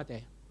bamboo,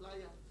 ate?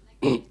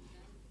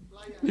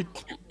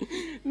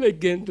 Like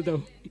ganito daw.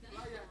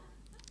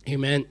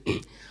 Amen.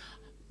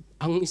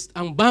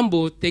 Ang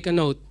bamboo, take a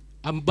note,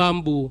 ang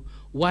bamboo,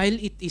 while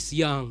it is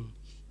young,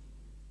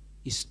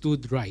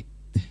 stood right.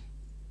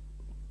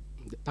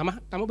 Tama?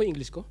 Tama ba yung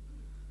English ko?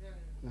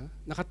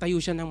 Nakatayo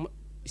siya ng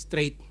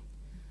straight.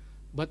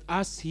 But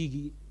as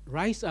he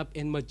rise up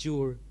and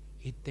mature,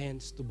 he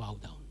tends to bow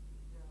down.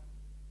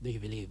 Do you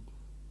believe?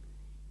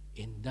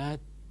 And that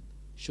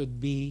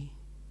should be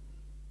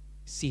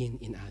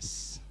seen in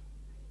us.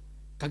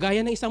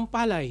 Kagaya ng isang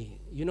palay.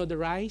 You know the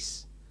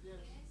rice?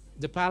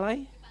 The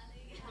palay?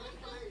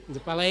 The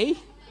palay?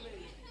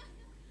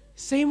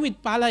 Same with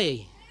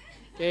palay.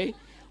 Okay?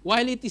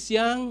 While it is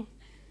young,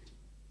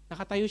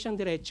 nakatayo siyang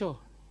diretso.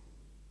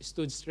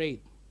 Stood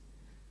straight.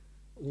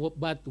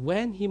 But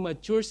when he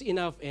matures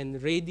enough and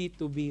ready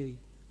to be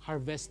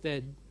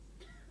harvested,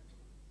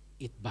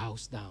 it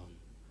bows down.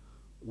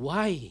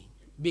 Why?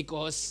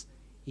 Because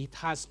it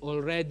has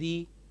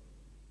already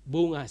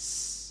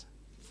bungas,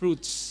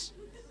 fruits.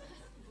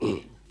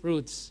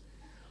 Fruits.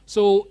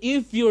 So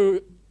if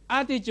your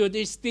attitude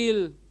is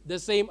still the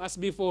same as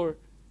before,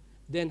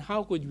 then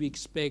how could we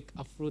expect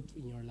a fruit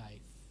in your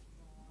life?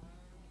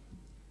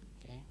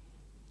 Okay?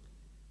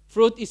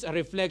 Fruit is a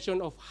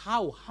reflection of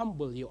how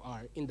humble you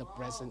are in the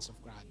presence of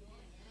God.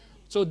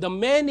 So the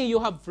many you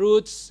have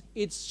fruits,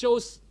 it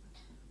shows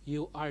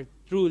you are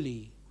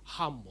truly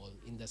humble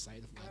in the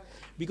sight of God.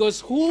 Because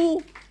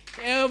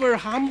whoever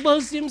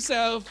humbles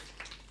himself,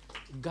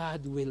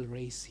 God will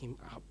raise him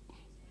up.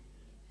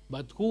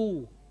 But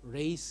who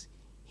raise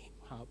him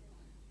up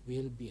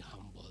will be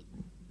humbled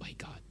by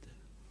God.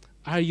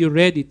 Are you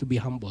ready to be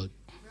humbled?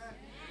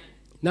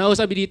 Now,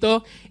 sabi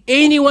dito,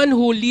 anyone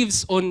who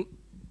lives on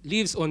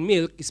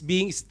milk is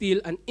being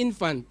still an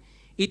infant.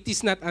 It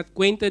is not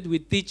acquainted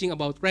with teaching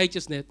about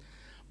righteousness,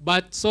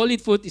 But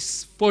solid food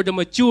is for the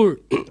mature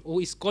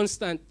who is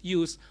constant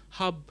use,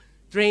 have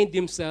trained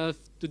himself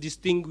to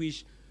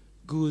distinguish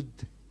good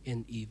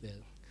and evil.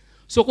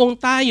 So kung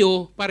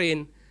tayo pa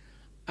rin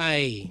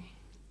ay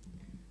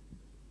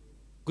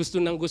gusto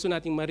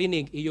nating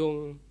marinig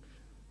yung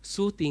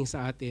soothing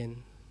sa atin,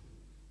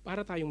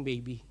 para tayong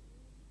baby.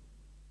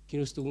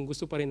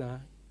 Gusto pa rin na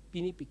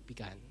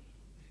pinipikpikan.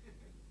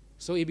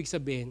 So ibig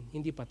sabihin,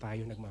 hindi pa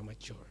tayo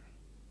nagmamature.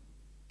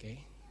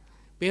 Okay?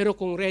 Pero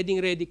kung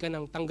ready ka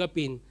nang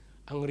tanggapin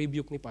ang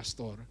rebuke ni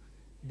pastor,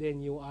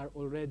 then you are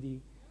already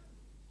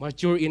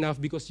mature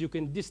enough because you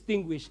can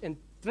distinguish and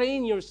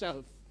train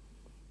yourself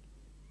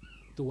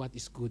to what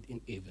is good and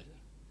evil.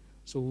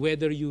 So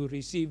whether you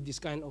receive this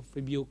kind of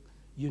rebuke,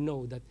 you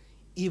know that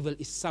evil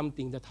is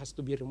something that has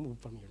to be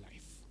removed from your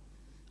life.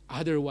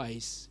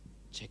 Otherwise,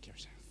 check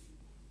yourself.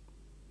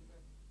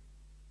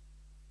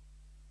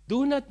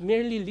 Do not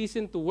merely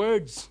listen to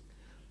words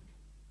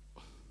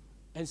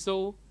and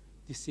so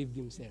deceive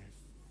himself.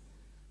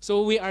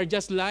 So we are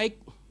just like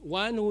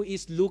one who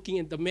is looking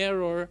in the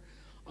mirror.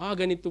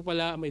 Ganito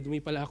pala, may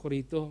dumi pala ako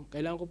rito.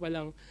 Kailangan ko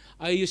palang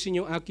ayusin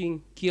yung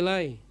aking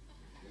kilay.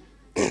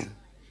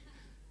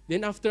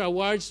 Then after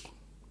awards,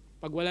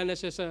 pag wala na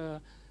siya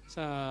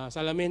sa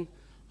salamin,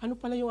 ano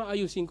pala yung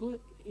aayusin ko?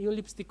 Yung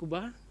lipstick ko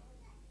ba?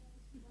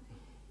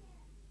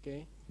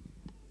 Okay?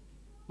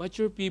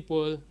 Mature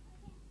people,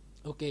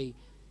 okay,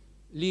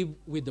 live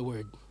with the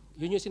word.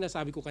 Yun yung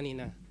sinasabi ko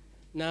kanina.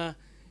 Na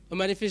a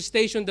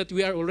manifestation that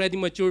we are already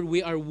mature,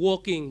 we are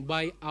walking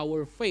by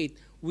our faith.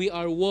 We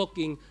are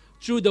walking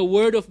through the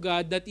word of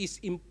God that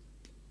is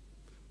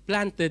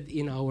implanted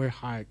in our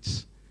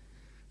hearts.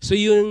 So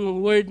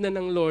yung word na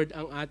ng Lord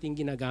ang ating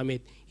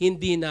ginagamit,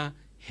 hindi na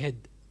head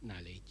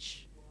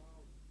knowledge.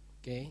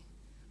 Okay?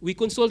 We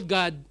consult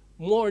God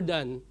more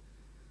than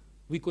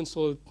we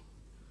consult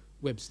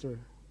Webster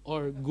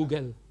or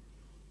Google.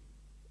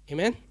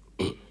 Amen?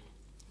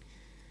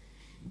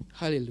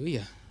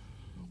 Hallelujah.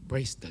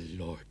 Praise the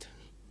Lord.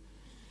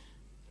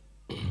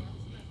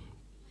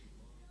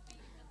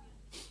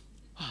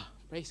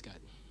 Praise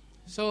God.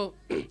 So,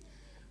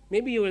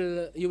 maybe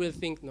you will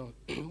think, no,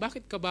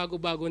 bakit ka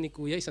bago-bago ni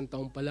Kuya, 1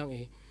 taon pa lang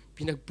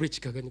pinag-preach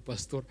ka ni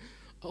Pastor.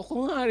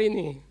 Ako nga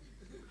rin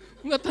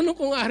Natanong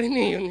ko nga rin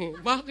yun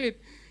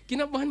Bakit?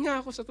 Kinabahan nga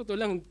ako sa totoo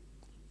lang.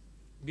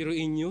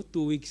 Biruin nyo,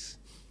 2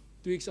 weeks.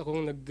 2 weeks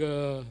akong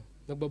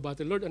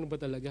nagbabattle. Lord, ano ba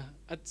talaga?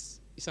 At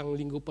 1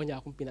 linggo pa niya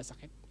akong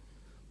pinasakit.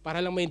 Para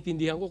lang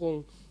maintindihan ko kung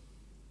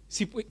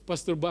si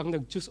Pastor ba ang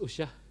nag-choose o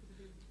siya.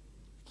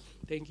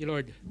 Thank you,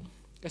 Lord.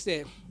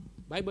 Kasi,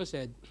 Bible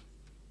said,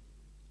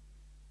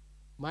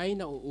 may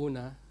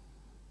nauuna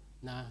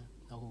na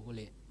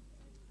nahuhuli.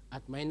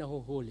 At may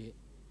nahuhuli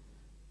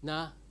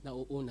na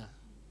nauuna.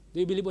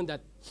 Do you believe on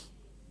that?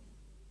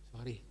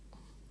 Sorry.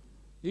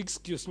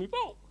 Excuse me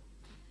po.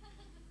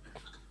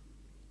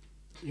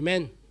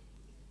 Amen.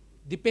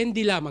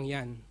 Depende lamang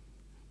yan.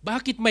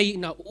 Bakit may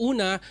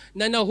nauuna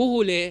na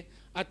nahuhuli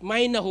at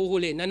may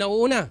nahuhuli na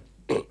nauuna?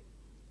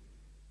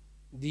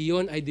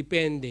 Diyon ay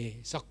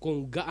depende sa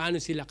kung gaano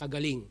sila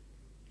kagaling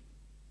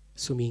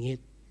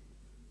sumingit.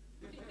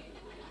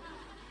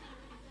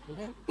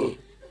 Amen.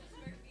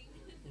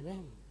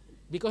 Amen.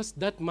 Because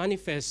that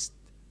manifests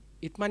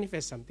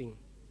something.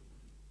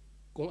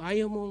 Kung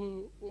ayaw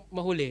mong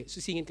mahuli,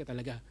 susingit ka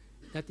talaga.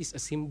 That is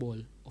a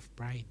symbol of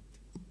pride.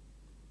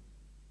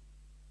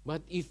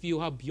 But if you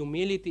have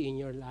humility in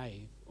your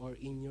life or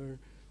in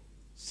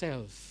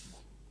yourself,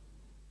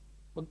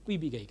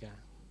 magpibigay ka.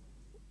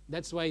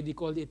 That's why they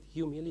call it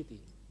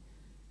humility.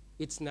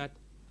 It's not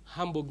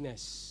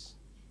humbleness,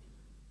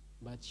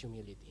 but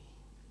humility.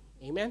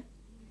 Amen?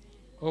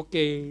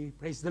 Okay,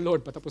 praise the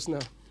Lord. Patapos na.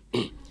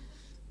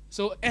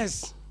 So,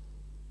 S.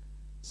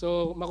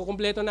 So,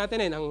 makukumpleto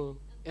natin ang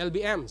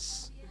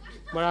LBMs.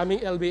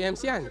 Maraming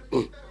LBMs yan.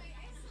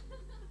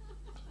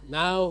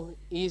 Now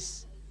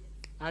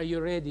are you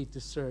ready to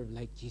serve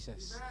like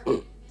Jesus?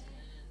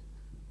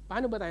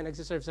 Paano ba tayo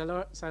nagsiserve sa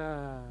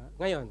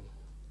ngayon?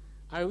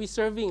 Are we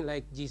serving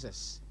like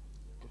Jesus?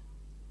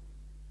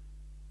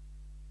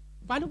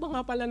 Paano ba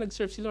nga pala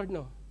nag-serve si Lord,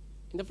 no?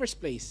 In the first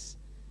place.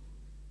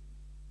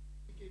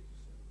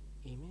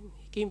 Amen.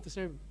 He came to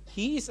serve.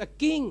 He is a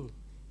king.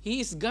 He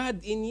is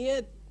God, and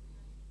yet,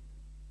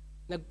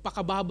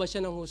 nagpakababa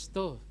siya ng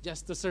husto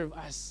just to serve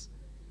us.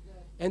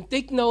 And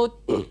take note,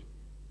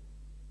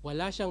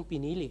 wala siyang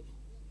pinili.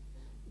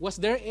 Was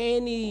there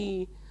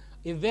any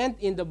event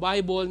in the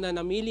Bible na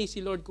namili si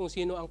Lord kung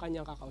sino ang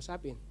kanyang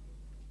kakausapin?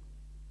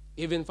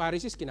 Even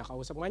Pharisees,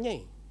 kinakausap nga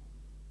niya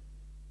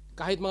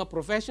Kahit mga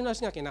professionals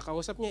nga,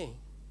 kinakausap niya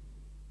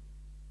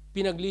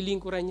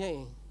Pinaglilingkuran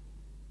niya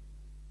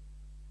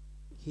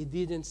He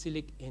didn't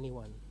select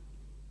anyone.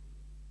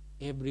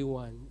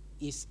 Everyone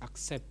is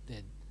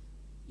accepted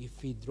if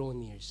we draw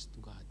near to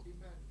God.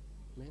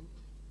 Amen?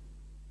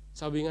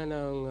 Sabi nga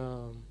ng,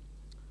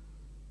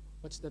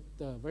 what's that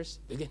verse?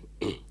 Again,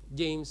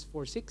 James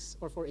 4:6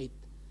 or 4:8.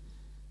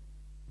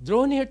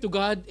 Draw near to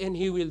God and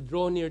He will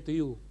draw near to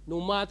you. No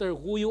matter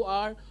who you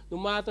are,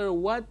 no matter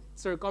what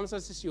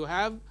circumstances you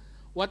have,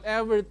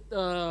 whatever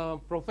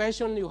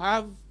profession you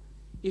have,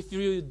 if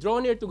you draw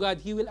near to God,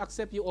 He will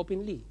accept you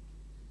openly.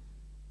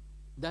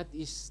 That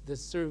is the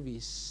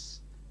service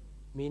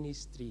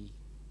ministry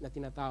na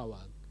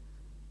tinatawag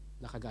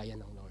na kagaya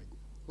ng Lord.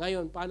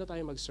 Ngayon, paano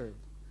tayo mag-serve?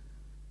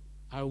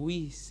 Are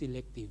we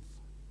selective?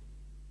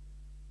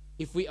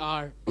 If we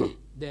are,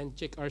 then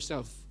check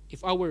ourselves.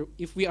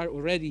 If we are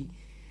already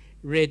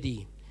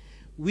ready,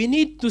 we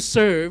need to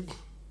serve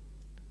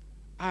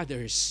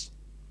others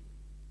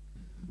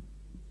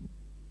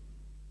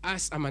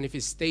as a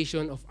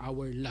manifestation of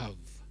our love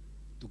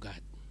to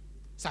God.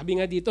 Sabi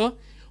nga dito,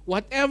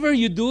 whatever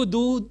you do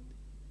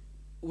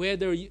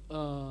whether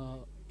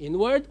in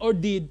word or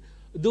deed,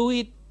 do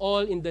it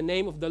all in the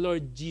name of the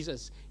Lord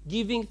Jesus,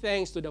 giving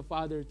thanks to the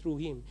Father through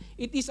Him.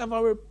 It is of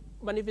our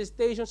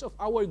manifestations of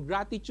our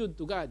gratitude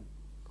to God.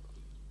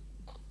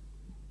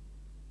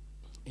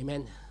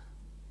 Amen.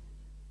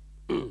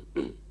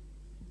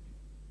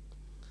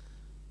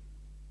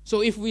 So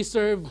if we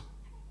serve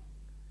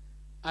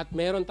at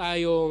meron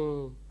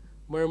tayong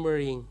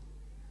murmuring,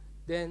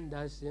 then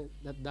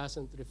that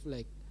doesn't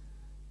reflect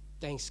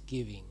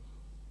thanksgiving.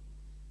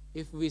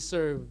 If we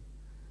serve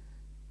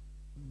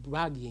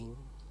bragging,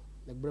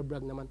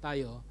 nagbrabrag naman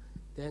tayo,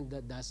 then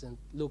that doesn't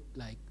look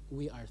like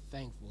we are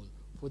thankful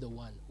for the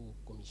one who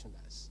commissioned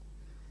us.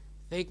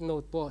 Take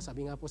note po,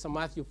 sabi nga po sa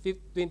Matthew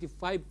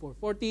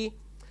 25:40,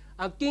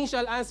 ang king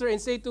shall answer and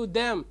say to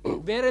them,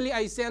 verily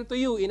I say unto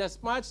you,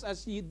 inasmuch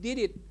as ye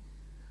did it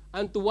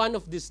unto one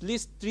of these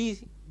least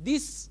three,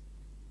 this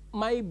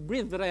my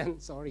brethren,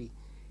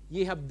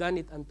 ye have done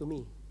it unto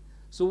me.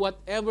 So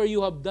whatever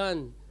you have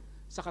done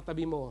sa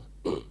katabi mo,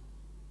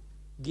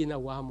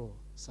 ginawa mo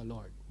sa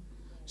Lord.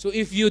 So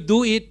if you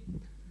do it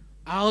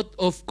out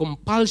of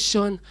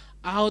compulsion,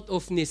 out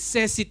of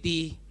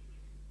necessity,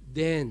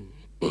 then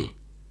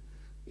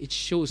it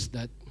shows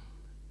that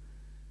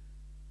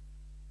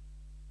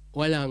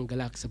walang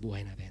galak sa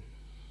buhay natin.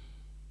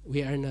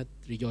 We are not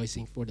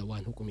rejoicing for the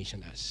one who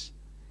commissioned us.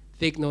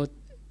 Take note,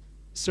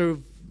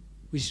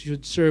 we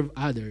should serve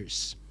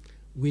others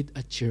with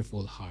a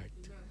cheerful heart,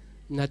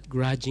 not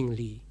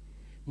grudgingly,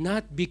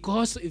 not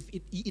because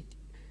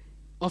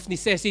of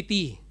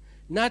necessity,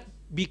 not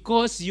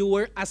because you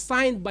were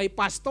assigned by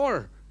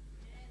pastor,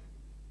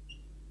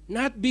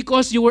 not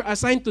because you were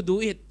assigned to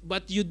do it,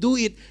 but you do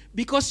it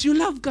because you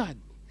love God.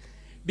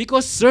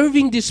 Because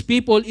serving these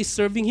people is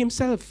serving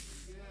Himself.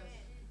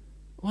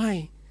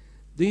 Why?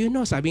 Do you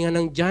know, sabi nga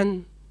ng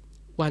John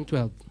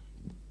 1:12.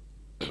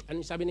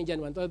 Ano sabi ng John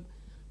 1:12?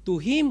 To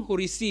him who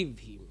received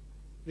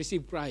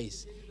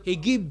Christ, He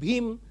gave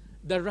him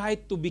the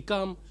right to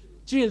become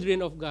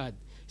children of God.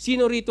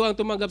 Sino rito ang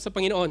tumanggap sa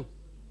Panginoon?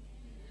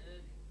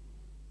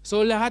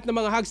 So lahat ng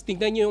mga hugs,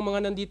 tingnan niyo yung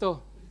mga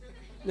nandito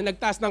na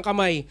nagtaas ng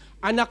kamay.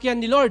 Anak yan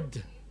ni Lord.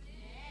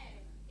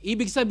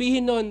 Ibig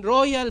sabihin nun,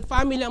 royal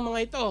family ang mga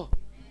ito.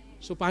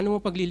 So paano mo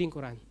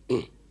paglilingkuran?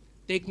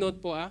 Take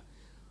note po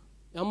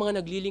ang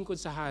mga naglilingkod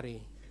sa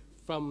hari,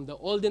 from the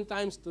olden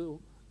times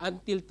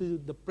until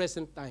to the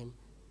present time,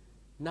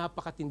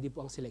 napakatindi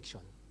po ang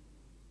selection.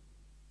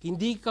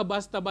 Hindi ka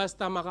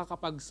basta-basta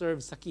makakapag-serve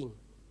sa king.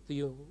 Do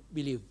you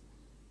believe?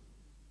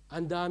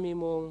 Ang dami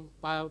mong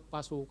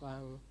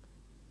papasukang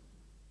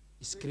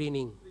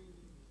screening.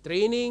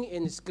 Training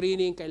and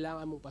screening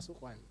kailangan mong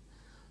pasukan.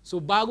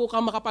 So bago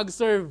ka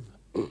makapag-serve,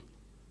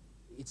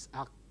 it's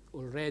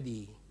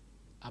already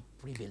a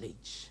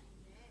privilege.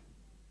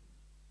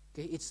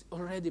 Okay, it's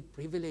already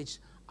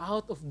privilege.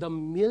 Out of the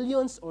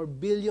millions or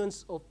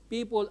billions of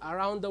people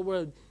around the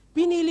world,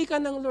 pinili ka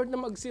ng Lord na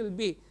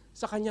magsilbi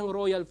sa kanyang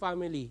royal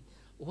family.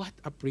 What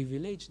a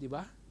privilege, di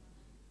ba?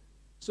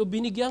 So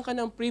binigyan ka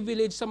ng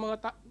privilege sa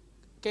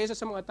kaysa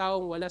sa mga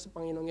taong wala sa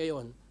Panginoon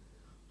ngayon.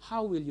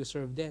 How will you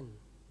serve them?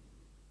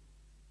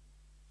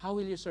 How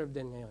will you serve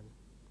them ngayon?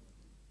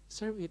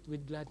 Serve it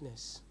with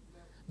gladness.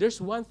 There's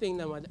one thing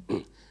na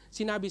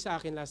sinabi sa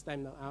akin last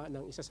time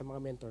ng isa sa mga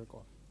mentor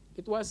ko.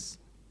 It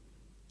was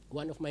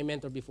one of my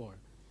mentor before.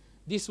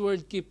 This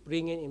word keep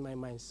ringing in my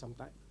mind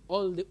sometimes.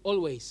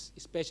 Always,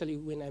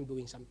 especially when I'm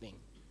doing something.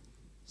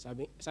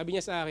 Sabi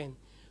niya sa akin,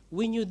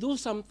 when you do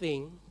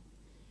something,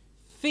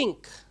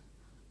 think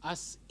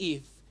as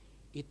if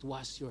it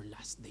was your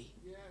last day.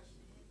 Yes.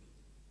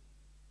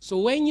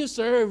 So when you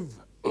serve,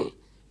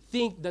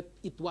 think that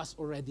it was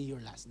already your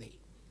last day.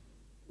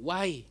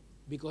 Why?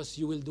 Because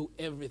you will do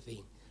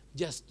everything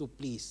just to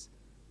please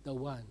the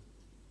one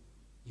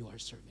you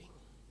are serving.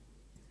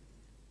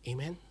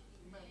 Amen?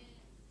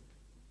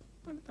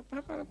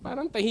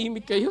 Parang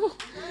tahimik kayo.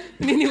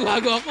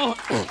 Niniwago ako.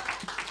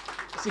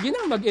 Sige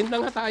na, mag-end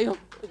na nga tayo.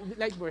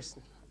 Like verse.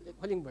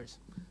 Huling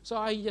verse. So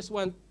I just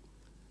want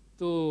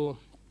to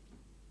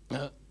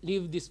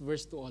leave this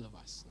verse to all of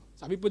us.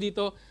 Sabi po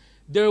dito,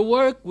 their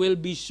work will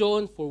be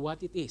shown for what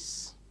it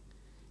is,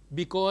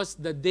 because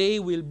the day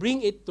will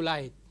bring it to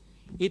light.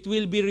 It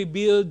will be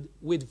revealed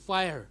with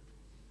fire,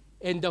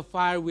 and the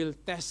fire will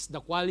test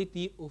the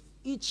quality of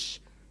each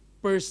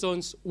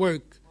person's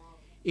work.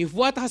 If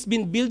what has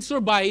been built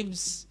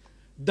survives,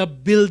 the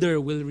builder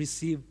will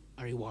receive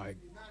a reward.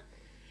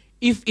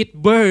 If it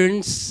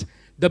burns,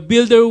 the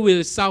builder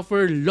will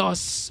suffer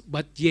loss,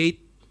 but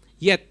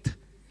yet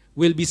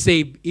will be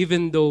saved,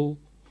 even though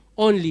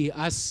only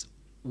as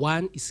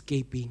one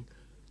escaping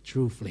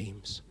through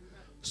flames.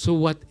 So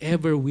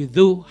whatever we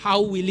do,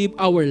 how we live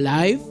our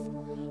life,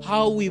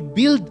 how we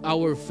build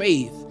our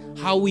faith,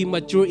 how we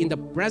mature in the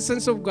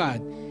presence of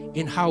God,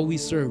 and how we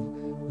serve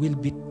will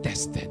be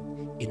tested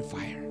in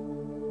fire.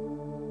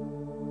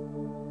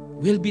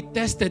 Will be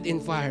tested in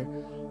fire.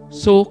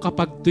 So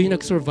kapag ito'y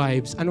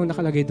nag-survives, anong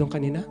nakalagay doon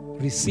kanina?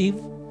 Receive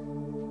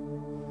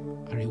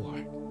a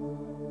reward.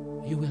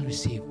 You will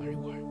receive a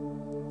reward.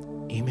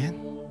 Amen?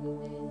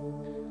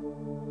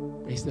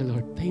 Praise the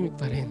Lord. Tahimik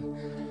pa rin.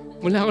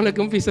 Mula ako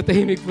nag-umpisa,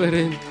 tahimik pa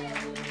rin.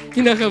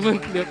 Kinakabahan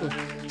ako.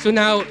 So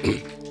now,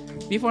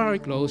 before I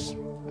close,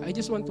 I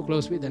just want to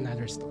close with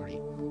another story.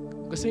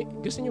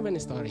 Gusto niyo ba ng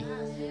story?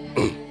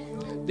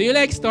 Do you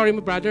like story,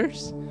 my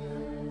brothers?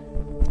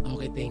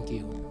 Okay, thank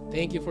you.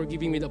 Thank you for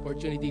giving me the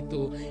opportunity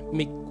to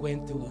make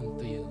kwento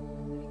unto you.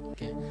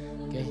 Okay?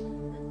 Okay?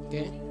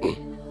 Okay?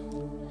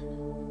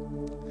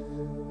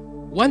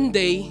 One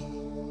day,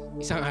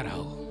 isang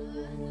araw,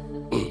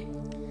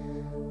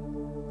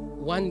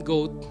 one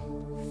goat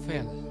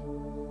fell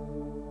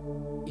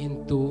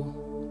into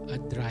a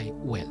dry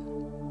well.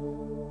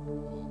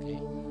 Okay?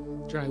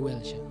 Dry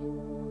well siya.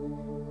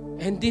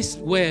 And this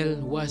well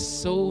was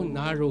so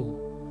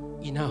narrow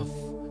enough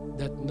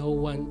that no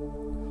one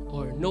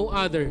or no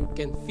other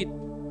can fit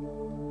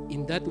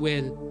in that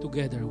well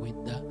together with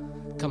the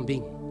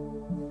kambing.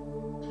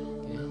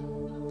 Okay?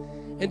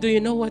 And do you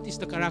know what is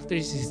the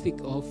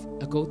characteristic of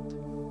a goat?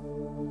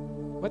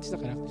 What is the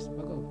characteristic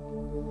of a goat?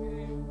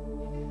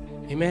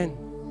 Amen.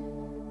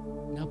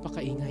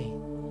 Napakaingay.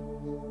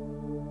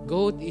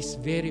 Goat is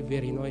very,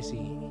 very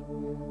noisy.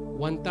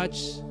 One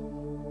touch,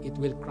 it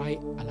will cry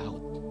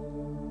aloud.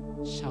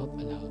 Shout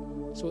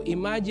aloud. So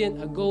imagine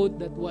a goat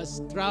that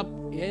was trapped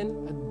in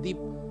a deep,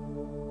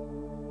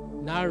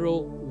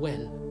 narrow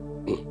well.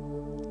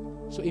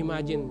 So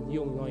imagine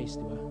yung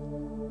noise, di ba?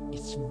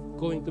 It's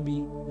going to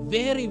be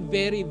very,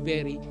 very,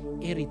 very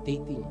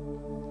irritating.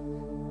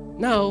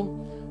 Now,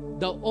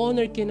 the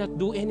owner cannot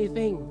do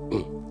anything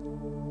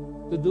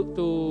to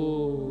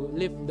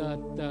lift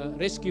that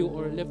rescue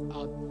or lift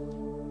out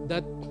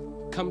that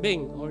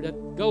kambing or that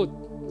goat.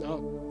 No.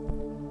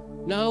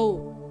 Now,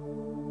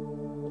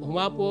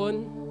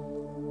 humapon,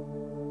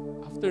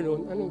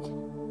 afternoon,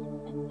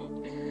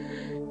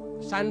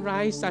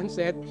 sunrise,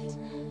 sunset,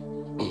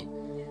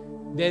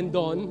 then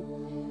dawn,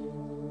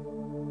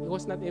 he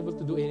was not able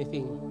to do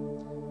anything.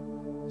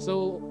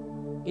 So,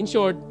 in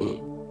short,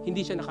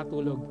 hindi siya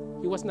nakatulog.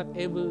 He was not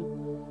able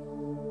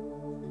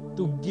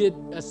to get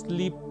a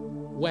sleep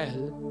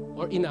well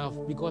or enough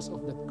because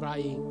of that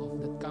crying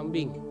of that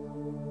kambing.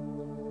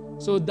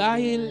 So,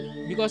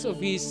 because of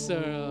his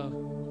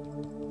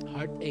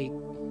heartache,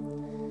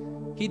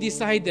 he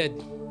decided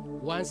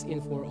once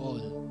and for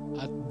all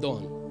at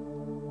dawn,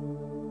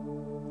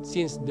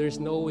 since there's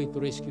no way to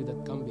rescue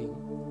that kambing,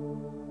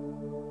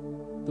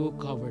 to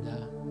cover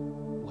the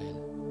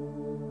well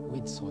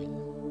with soil.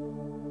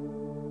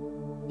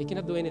 They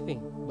cannot do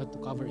anything but to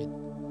cover it.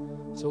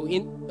 So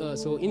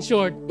in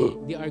short,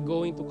 they are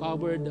going to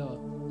cover the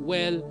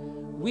well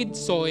with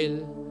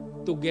soil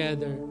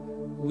together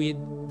with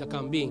the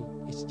kambing.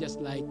 It's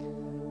just like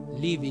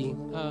living,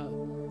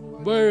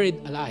 buried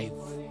alive.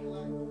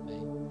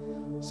 Okay.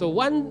 So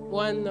one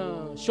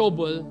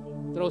shovel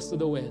throws to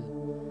the well.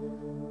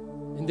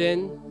 And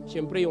then,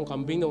 siyempre yung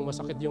kambing nung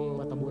masakit yung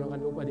matabunan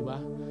ng lupa, di ba?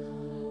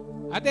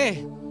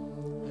 Ate,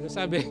 ano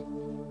sabi?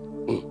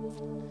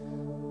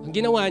 Ang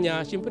ginawa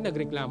niya, siyempre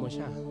nagreklamo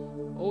siya.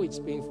 Oh,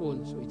 it's painful,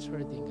 so it's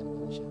hurting.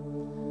 Ganun siya.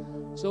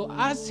 So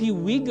as he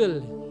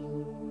wiggle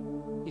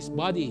his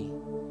body,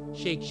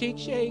 shake, shake,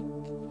 shake.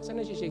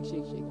 Saan na siya shake,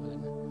 shake, shake? Wala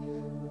na.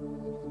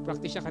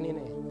 Practice siya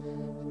kanina eh.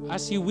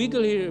 As he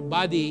wiggle his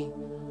body,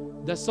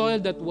 the soil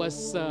that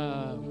was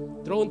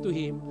thrown to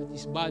him at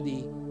his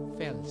body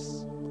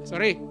fells.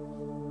 Sorry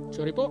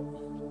po.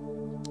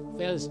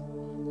 Fells.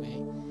 Okay.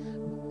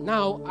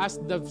 Now,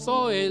 as the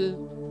soil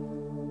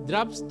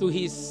drops to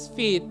his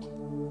feet,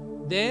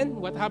 then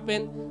what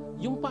happened?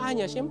 Yung paa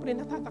niya, siyempre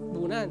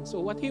natatakbunan.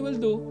 So what he will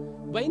do,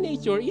 by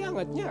nature,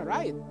 iangat niya,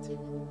 right?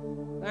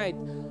 Right.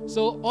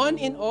 So on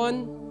and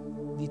on,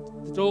 they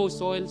throw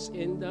soils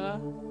in the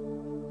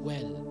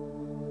well.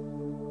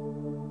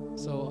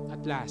 So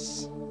at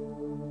last,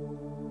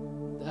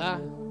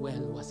 the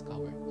well was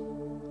covered.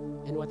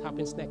 And what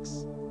happens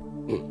next?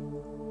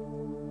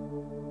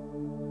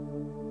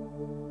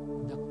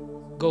 The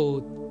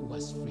goat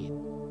was freed.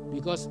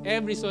 Because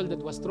every soil that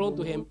was thrown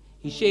to him,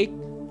 he shake,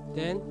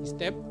 then he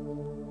step,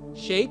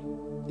 shake,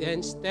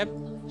 then step,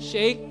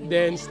 shake,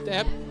 then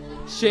step,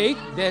 shake,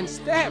 then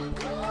step.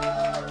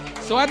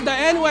 So at the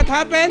end, what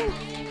happened?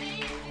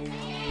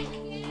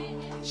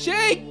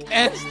 Shake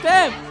and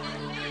step.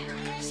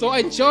 So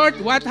in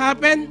short, what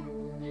happened?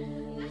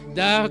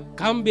 The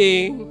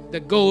kambing, the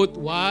goat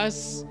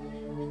was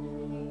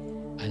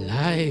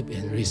alive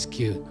and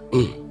rescued.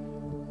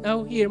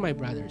 Now here, my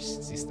brothers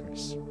and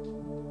sisters.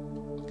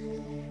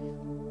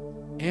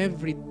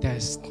 every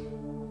test,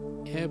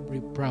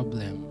 every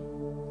problem,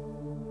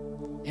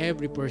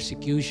 every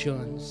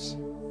persecutions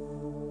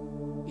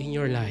in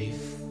your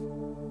life,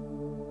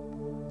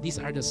 these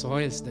are the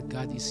soils that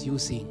God is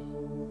using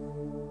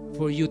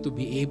for you to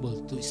be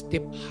able to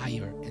step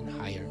higher and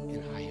higher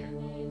and higher.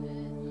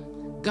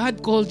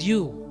 God called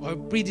you or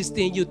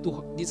predestined you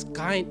to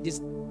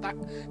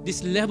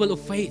this level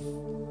of faith.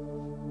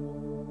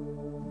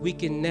 We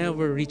can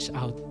never reach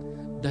out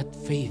that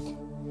faith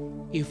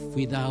if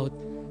without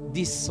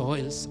these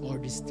soils or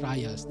these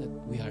trials that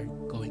we are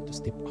going to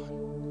step on.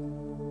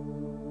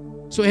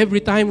 So every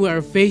time we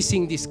are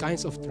facing these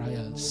kinds of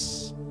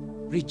trials,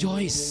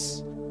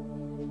 rejoice.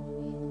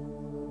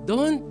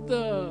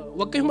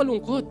 Wag kayong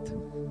malungkot.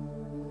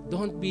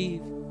 Don't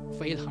be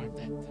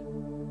fail-hearted.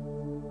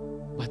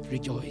 But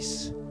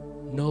rejoice,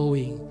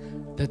 knowing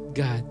that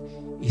God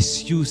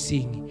is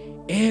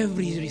using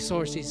every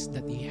resources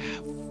that He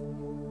have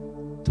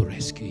to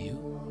rescue you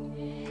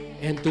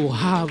and to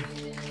have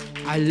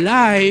a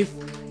life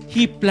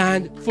He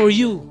planned for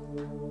you.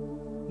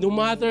 No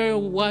matter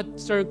what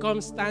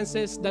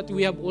circumstances that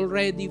we have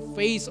already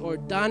faced or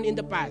done in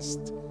the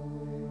past,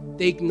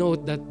 take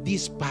note that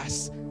this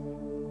past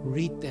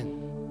written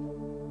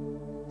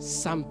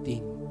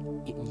something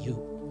in you,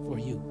 for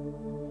you.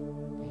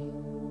 Okay?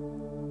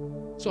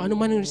 So ano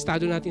man ang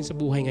estado natin sa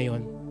buhay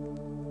ngayon,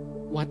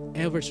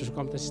 whatever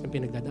circumstances na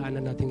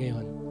pinagdadaanan natin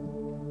ngayon,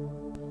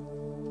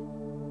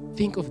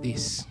 think of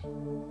this.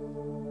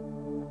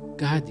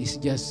 God is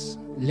just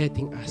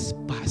letting us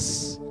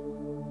pass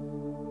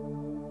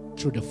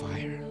through the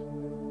fire,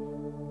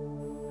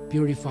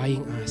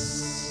 purifying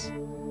us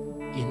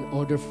in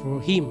order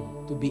for Him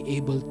to be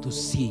able to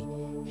see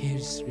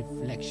His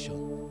reflection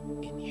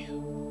in you.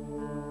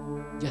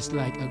 Just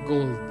like a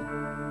gold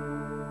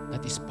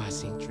that is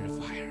passing through the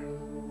fire.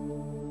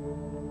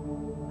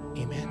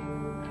 Amen.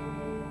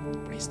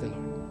 Praise the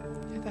Lord.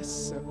 Let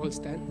us all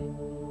stand.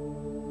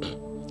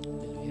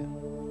 Hallelujah.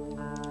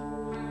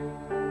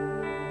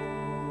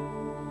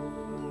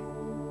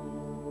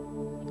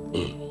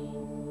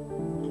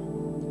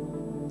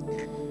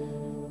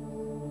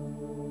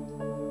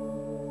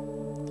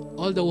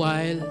 All the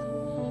while,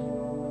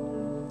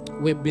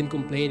 we've been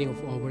complaining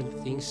of all the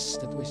things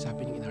that was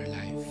happening in our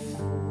life.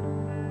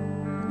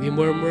 We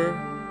murmur,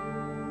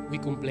 we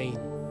complain,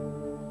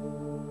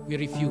 we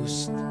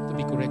refuse to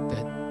be corrected,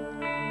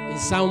 and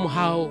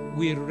somehow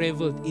we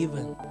reveled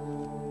even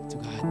to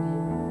God.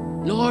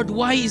 Lord,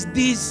 why is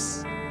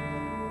this?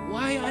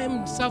 Why I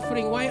am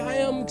suffering? Why I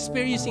am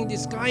experiencing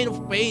this kind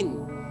of pain?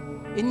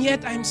 And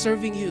yet I'm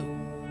serving you.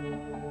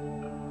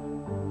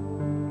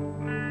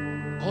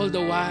 All the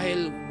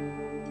while,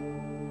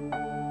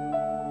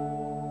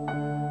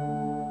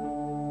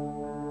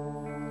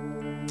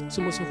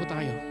 sumusuko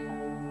tayo.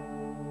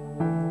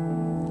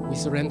 We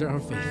surrender our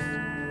faith,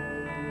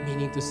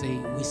 meaning to say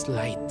we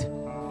slide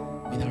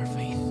with our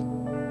faith,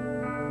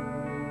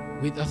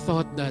 with a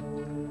thought that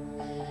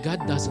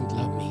God doesn't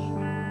love me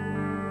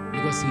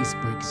because He is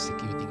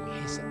persecuting me.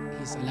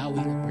 He's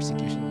allowing a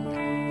persecution in my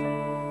life.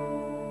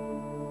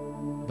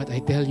 But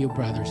I tell you,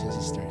 brothers and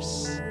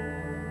sisters,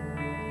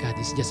 God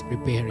is just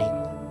preparing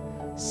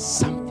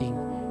something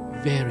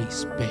very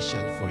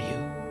special for you.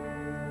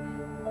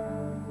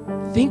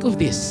 Think of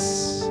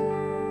this.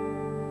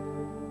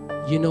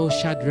 You know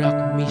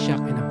Shadrach,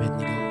 Meshach, and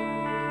Abednego.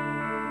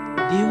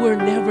 They were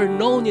never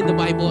known in the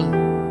Bible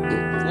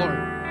before.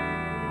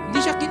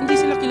 Hindi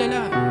sila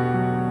kilala.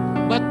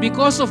 But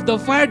because of the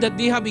fire that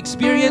they have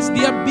experienced,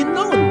 they have been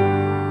known.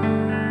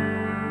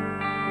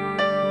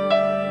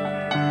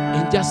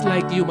 And just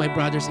like you, my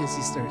brothers and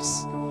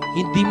sisters,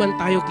 hindi man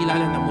tayo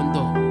kilala ng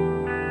mundo.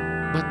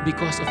 But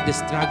because of the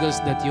struggles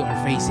that you are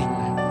facing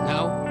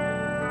now,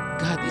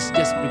 God is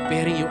just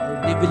preparing you or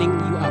leveling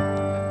you up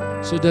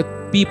so that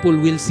people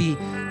will see,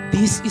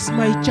 this is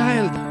my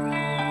child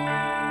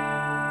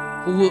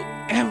who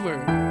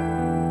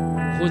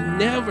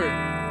never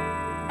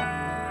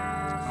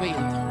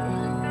failed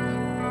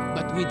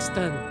but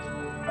withstand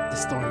the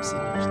storms in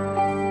his life.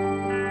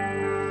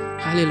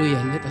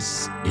 Hallelujah. Let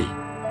us bow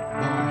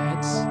our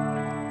heads.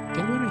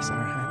 Can we raise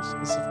our hands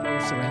as if we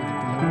surrender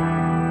to the Lord?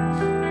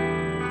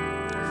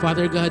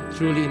 Father God,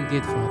 truly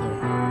indeed, Father,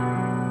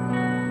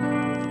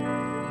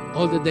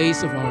 all the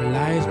days of our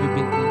lives we've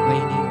been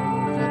complaining, oh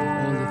Lord God,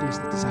 of all the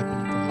things that is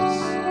happening to us.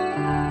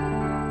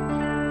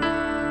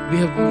 We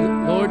have,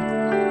 Lord,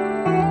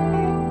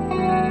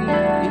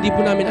 hindi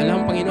po namin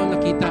alam, Panginoon,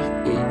 nakita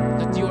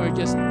that you are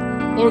just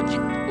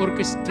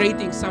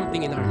orchestrating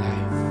something in our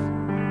life.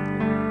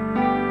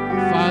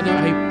 Father,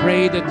 I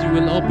pray that you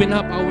will open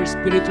up our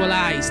spiritual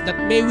eyes, that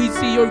may we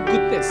see your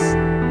goodness.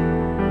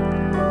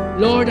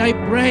 Lord, I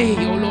pray,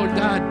 oh Lord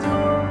God,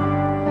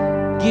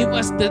 give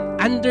us that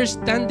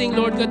understanding,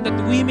 Lord God, that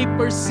we may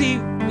perceive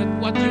that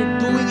what you're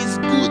doing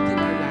is good in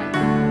our life.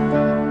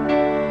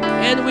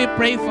 And we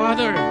pray,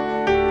 Father,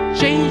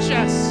 change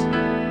us.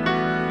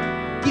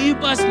 Give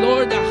us,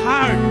 Lord, a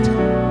heart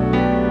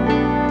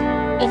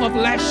of a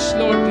flesh,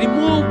 Lord.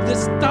 Remove the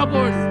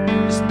stubborn,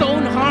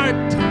 stone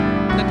heart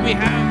that we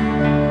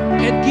have.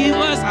 And give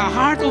us a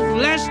heart of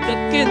flesh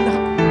that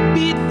can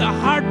beat the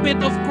heartbeat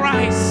of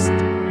Christ.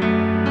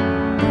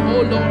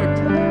 Oh Lord,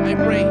 I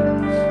pray.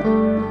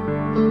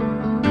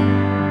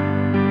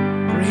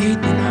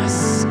 Create in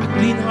us a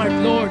clean heart,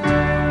 Lord.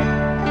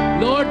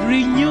 Lord,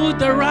 renew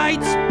the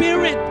right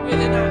spirit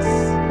within us.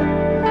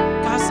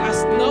 Cast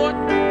us, Lord,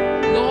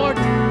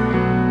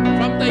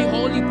 from thy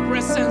holy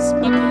presence,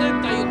 but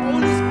let thy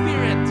Holy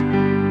Spirit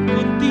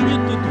continue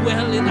to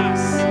dwell in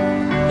us,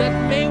 that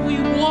may we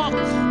walk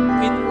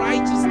in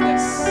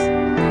righteousness,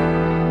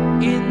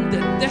 in the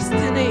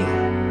destiny,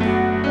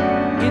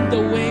 in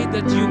the way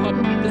that you have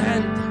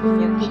planned for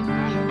our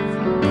life.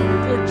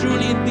 For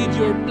truly indeed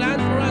your plan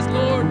for us,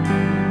 Lord,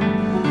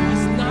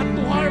 is not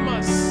to harm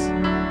us,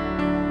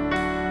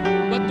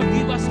 but to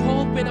give us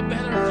hope in a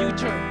better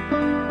future.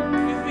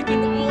 If we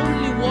can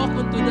only walk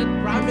into that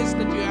promise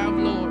that you have,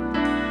 Lord,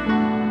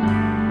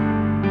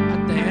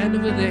 at the end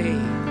of the day,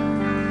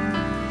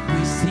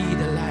 we see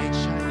the light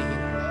shining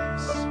in our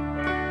lives.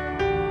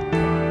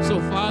 So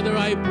Father,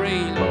 I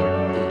pray, Lord,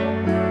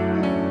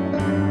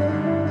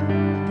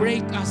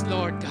 break us,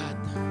 Lord God.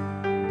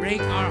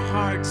 Break our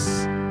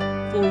hearts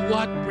for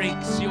what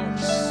breaks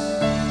yours.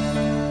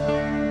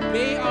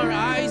 May our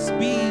eyes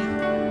be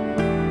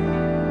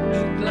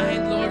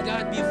inclined, Lord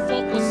God, be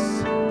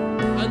focused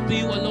unto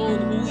you alone,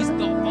 who is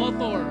the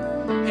author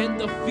and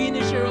the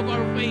finisher of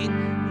our faith,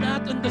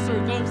 not on the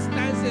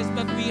circumstances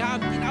that we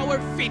have in our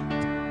feet.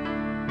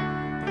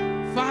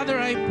 Father,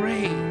 I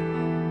pray,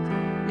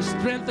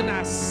 strengthen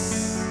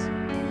us,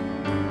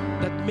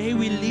 that may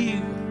we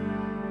live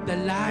the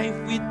life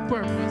with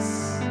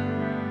purpose,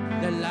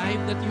 the life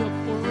that you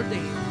have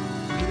foreordained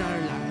in our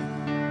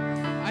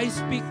life. I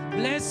speak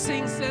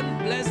blessings and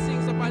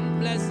blessings upon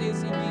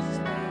blessings in Jesus'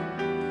 name.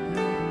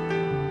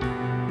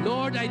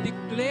 Lord, I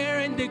declare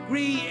and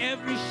decree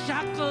every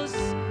shackles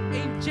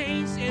and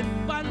chains and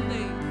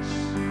bondage,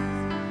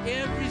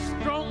 every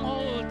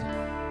stronghold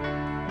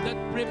that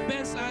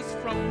prevents us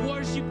from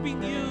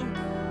worshiping you,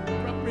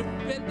 from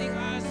preventing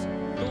us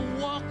to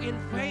walk in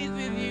faith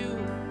with you,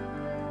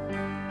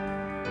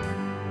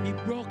 be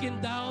broken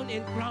down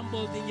and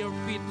crumbled in your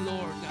feet,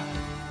 Lord God.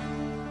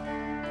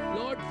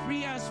 Lord,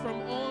 free us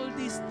from all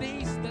these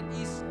things that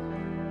is,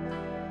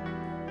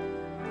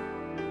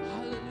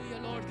 hallelujah,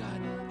 Lord God,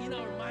 in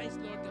our minds,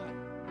 Lord God.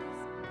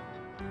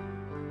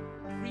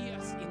 Free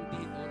us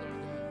indeed, O Lord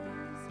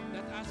God,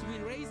 that as we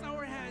raise our